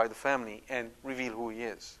reunify the family and reveal who he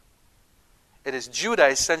is. It is Judah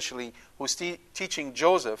essentially who's teaching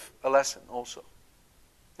Joseph a lesson also.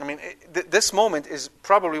 I mean, this moment is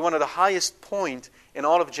probably one of the highest points in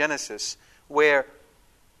all of Genesis, where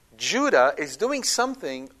Judah is doing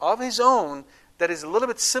something of his own that is a little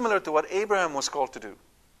bit similar to what Abraham was called to do.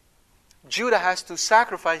 Judah has to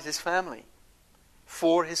sacrifice his family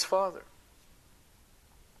for his father.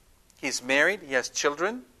 He's married, he has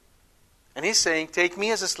children, and he's saying, take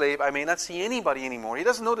me as a slave, I may not see anybody anymore. He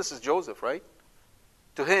doesn't know this is Joseph, right?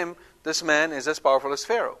 To him, this man is as powerful as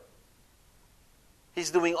Pharaoh. He's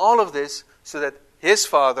doing all of this so that his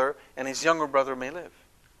father and his younger brother may live.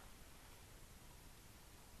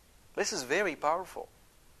 This is very powerful.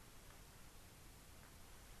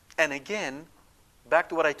 And again, back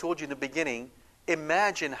to what I told you in the beginning,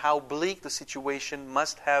 imagine how bleak the situation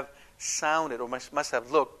must have sounded or must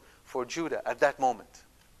have looked for Judah at that moment.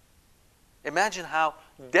 Imagine how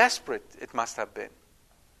desperate it must have been.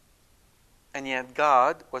 And yet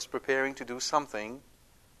God was preparing to do something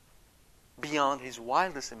beyond his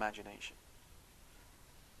wildest imagination.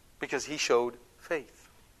 Because he showed faith.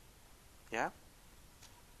 Yeah?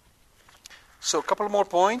 So a couple more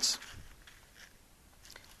points.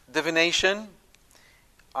 Divination.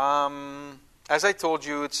 As I told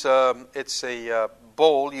you, it's a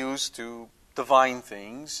bowl used to divine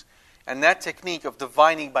things. And that technique of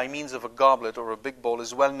divining by means of a goblet or a big bowl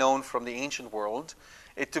is well known from the ancient world.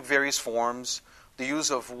 It took various forms. The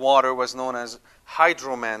use of water was known as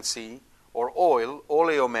hydromancy, or oil,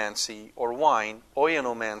 oleomancy, or wine,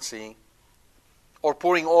 oinomancy, or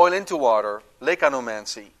pouring oil into water,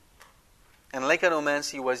 lekanomancy. And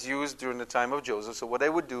lekanomancy was used during the time of Joseph. So what they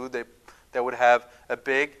would do, they would have a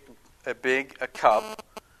cup,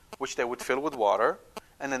 which they would fill with water,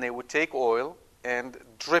 and then they would take oil and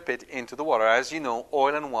drip it into the water. As you know,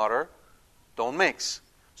 oil and water don't mix.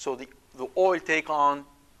 So the oil takes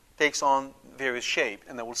on various shape,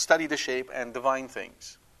 and they will study the shape and divine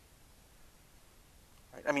things.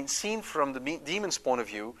 Right? I mean, seen from the demon's point of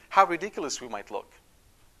view, how ridiculous we might look.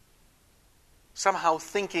 Somehow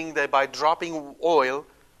thinking that by dropping oil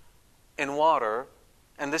in water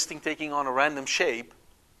and this thing taking on a random shape,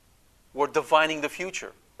 we're divining the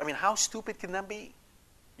future. I mean, how stupid can that be?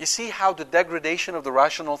 You see how the degradation of the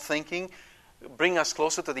rational thinking bring us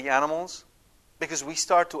closer to the animals? Because we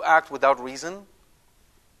start to act without reason.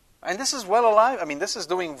 And this is well alive. I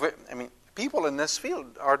mean, people in this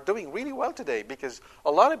field are doing really well today because a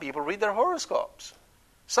lot of people read their horoscopes.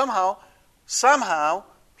 Somehow, a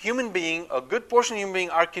good portion of human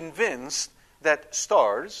beings are convinced that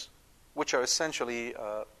stars, which are essentially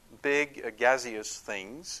big gaseous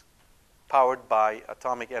things powered by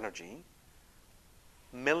atomic energy,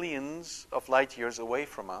 millions of light years away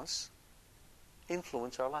from us,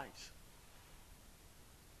 influence our lives.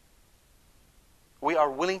 We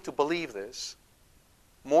are willing to believe this,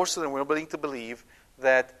 more so than we're willing to believe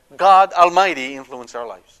that God Almighty influenced our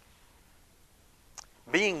lives.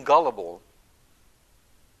 Being gullible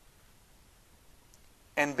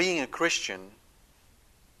and being a Christian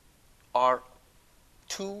are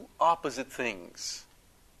two opposite things.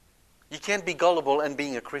 You can't be gullible and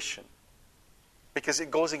being a Christian because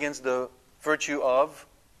it goes against the virtue of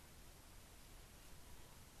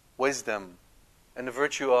wisdom and the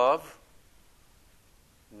virtue of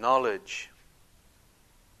knowledge,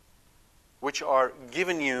 which are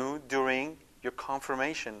given you during your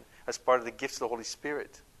confirmation as part of the gifts of the Holy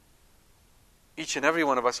Spirit. Each and every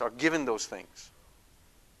one of us are given those things.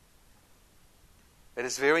 It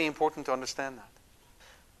is very important to understand that.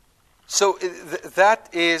 So that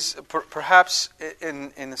is perhaps,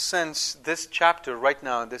 in a sense, this chapter right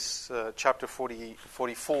now, this chapter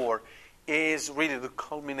 44, is really the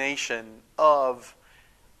culmination of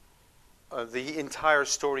the entire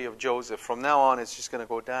story of Joseph. From now on, it's just going to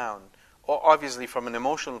go down. Obviously, from an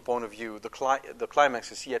emotional point of view, the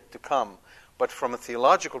climax is yet to come. But from a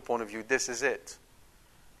theological point of view, this is it.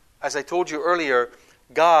 As I told you earlier,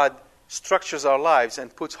 God structures our lives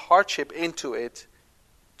and puts hardship into it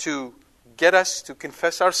to get us to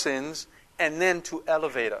confess our sins and then to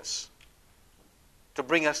elevate us, to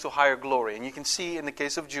bring us to higher glory. And you can see in the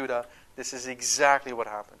case of Judah, this is exactly what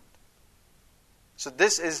happened. So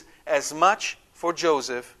this is as much for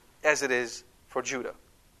Joseph as it is for Judah.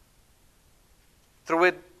 Through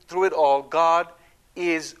it all, God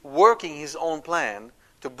is working His own plan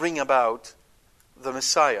to bring about the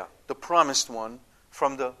Messiah, the promised one,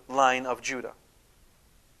 from the line of Judah.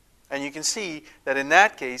 And you can see that in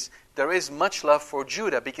that case, there is much love for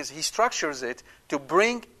Judah because He structures it to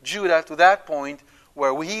bring Judah to that point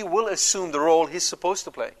where He will assume the role he's supposed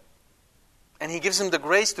to play. And He gives him the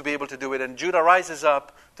grace to be able to do it. And Judah rises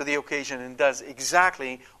up to the occasion and does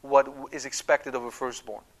exactly what is expected of a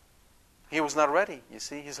firstborn. He was not ready, you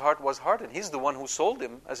see. His heart was hardened. He's the one who sold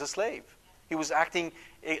him as a slave. He was acting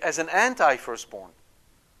as an anti-firstborn.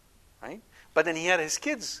 Right? But then he had his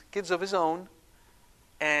kids of his own.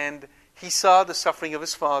 And he saw the suffering of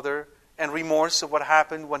his father and remorse of what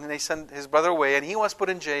happened when they sent his brother away. And he was put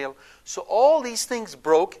in jail. So all these things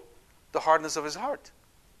broke the hardness of his heart.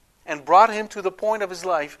 and brought him to the point of his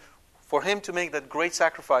life for him to make that great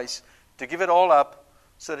sacrifice, to give it all up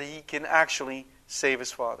so that he can actually save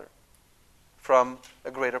his father from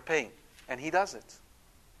a greater pain. And he does it.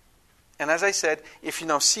 And as I said, if you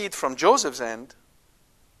now see it from Joseph's end,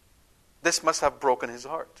 this must have broken his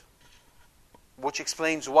heart, which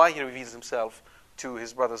explains why he reveals himself to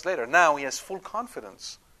his brothers later. Now he has full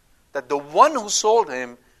confidence that the one who sold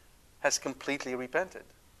him has completely repented.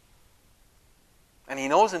 And he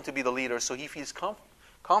knows him to be the leader, so he feels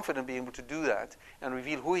confident being able to do that and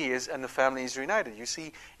reveal who he is, and the family is reunited. You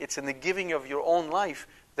see, it's in the giving of your own life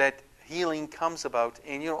that healing comes about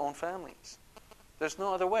in your own families. There's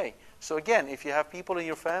no other way. So again, if you have people in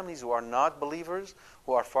your families who are not believers,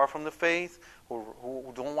 who are far from the faith,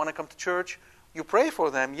 who don't want to come to church, you pray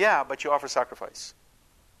for them, yeah, but you offer sacrifice.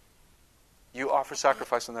 You offer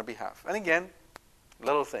sacrifice on their behalf. And again,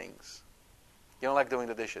 little things. You don't like doing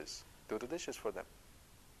the dishes. Do the dishes for them.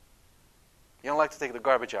 You don't like to take the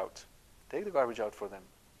garbage out. Take the garbage out for them.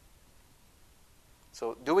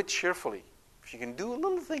 So do it cheerfully. If you can do a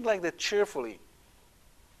little thing like that cheerfully.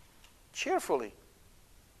 Cheerfully.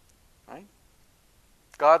 Right?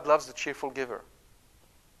 God loves the cheerful giver.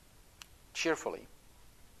 Cheerfully.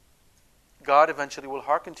 God eventually will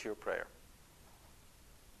hearken to your prayer.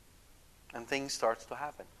 And things start to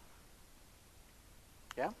happen.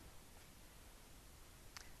 Yeah?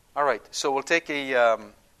 All right. So we'll take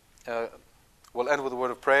we'll end with a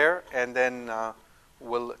word of prayer, and then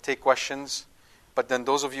we'll take questions. But then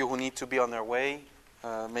those of you who need to be on their way,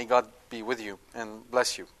 may God be with you and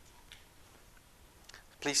bless you.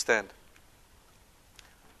 Please stand.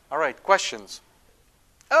 All right, questions.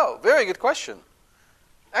 Oh, very good question.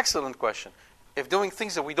 Excellent question. If doing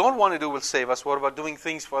things that we don't want to do will save us, what about doing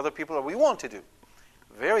things for other people that we want to do?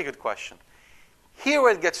 Very good question. Here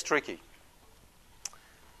it gets tricky.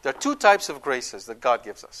 There are two types of graces that God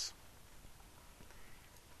gives us.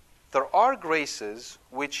 There are graces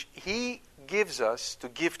which He gives us to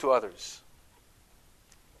give to others.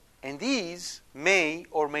 And these may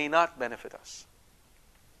or may not benefit us.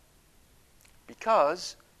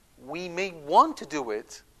 Because we may want to do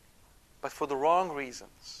it, but for the wrong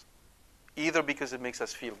reasons. Either because it makes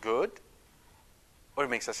us feel good, or it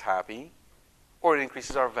makes us happy, or it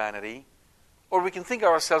increases our vanity, or we can think of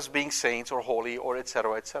ourselves being saints or holy, or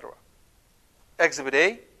etc., etc. Exhibit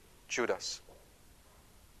A, Judas.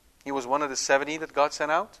 He was one of the 70 that God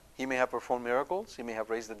sent out. He may have performed miracles. He may have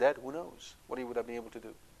raised the dead. Who knows what he would have been able to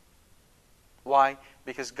do. Why?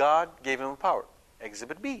 Because God gave him power.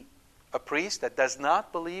 Exhibit B, a priest that does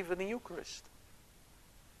not believe in the Eucharist.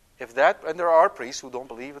 And there are priests who don't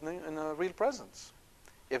believe in the real presence.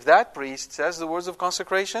 If that priest says the words of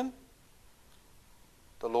consecration,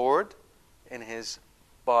 the Lord, in His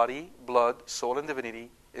body, blood, soul, and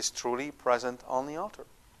divinity, is truly present on the altar.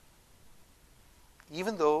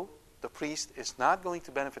 Even though the priest is not going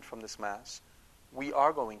to benefit from this Mass, we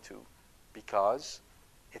are going to, because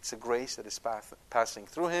it's a grace that is passing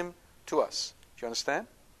through him to us. Do you understand?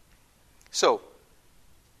 So,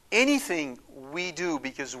 anything we do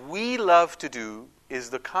because we love to do is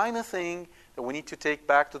the kind of thing that we need to take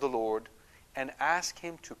back to the Lord and ask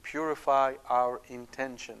Him to purify our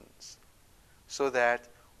intentions so that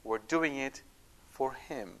we're doing it for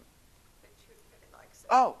Him.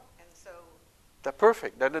 Oh, that's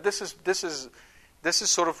perfect. This is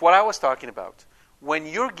sort of what I was talking about. When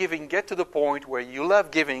you're giving, get to the point where you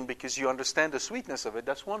love giving because you understand the sweetness of it.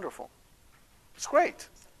 That's wonderful. It's great.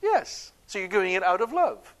 Yes. So you're doing it out of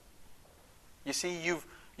love. You see,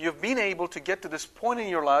 you've been able to get to this point in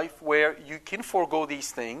your life where you can forego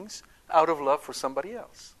these things out of love for somebody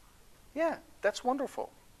else. Yeah, that's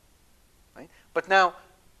wonderful. Right? But now,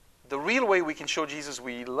 the real way we can show Jesus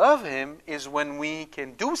we love Him is when we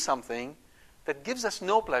can do something that gives us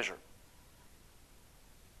no pleasure.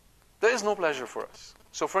 There is no pleasure for us.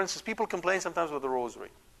 So, for instance, people complain sometimes with the rosary.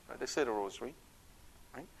 Right? They say the rosary.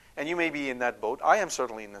 Right? And you may be in that boat. I am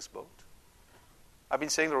certainly in this boat. I've been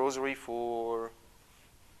saying the rosary for...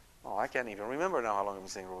 I can't even remember now how long I've been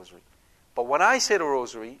saying the rosary. But when I say the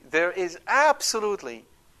rosary, there is absolutely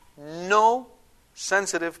no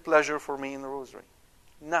sensitive pleasure for me in the rosary.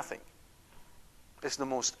 Nothing. It's the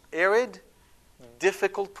most arid,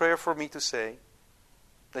 difficult prayer for me to say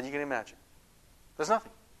that you can imagine. There's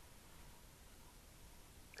nothing.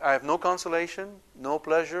 I have no consolation, no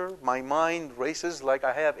pleasure. My mind races like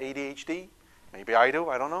I have ADHD. Maybe I do,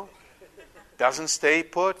 I don't know. Doesn't stay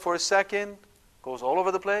put for a second. Goes all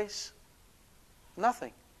over the place.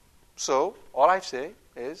 Nothing. So, all I say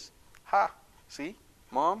is, see,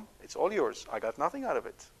 Mom, it's all yours. I got nothing out of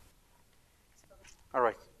it. All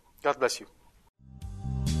right. God bless you.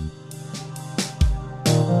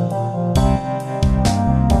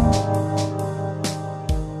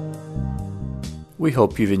 We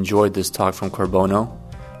hope you've enjoyed this talk from Carbono.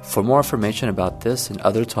 For more information about this and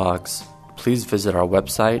other talks, please visit our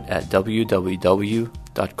website at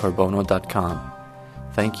www.carbono.com.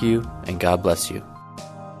 Thank you, and God bless you.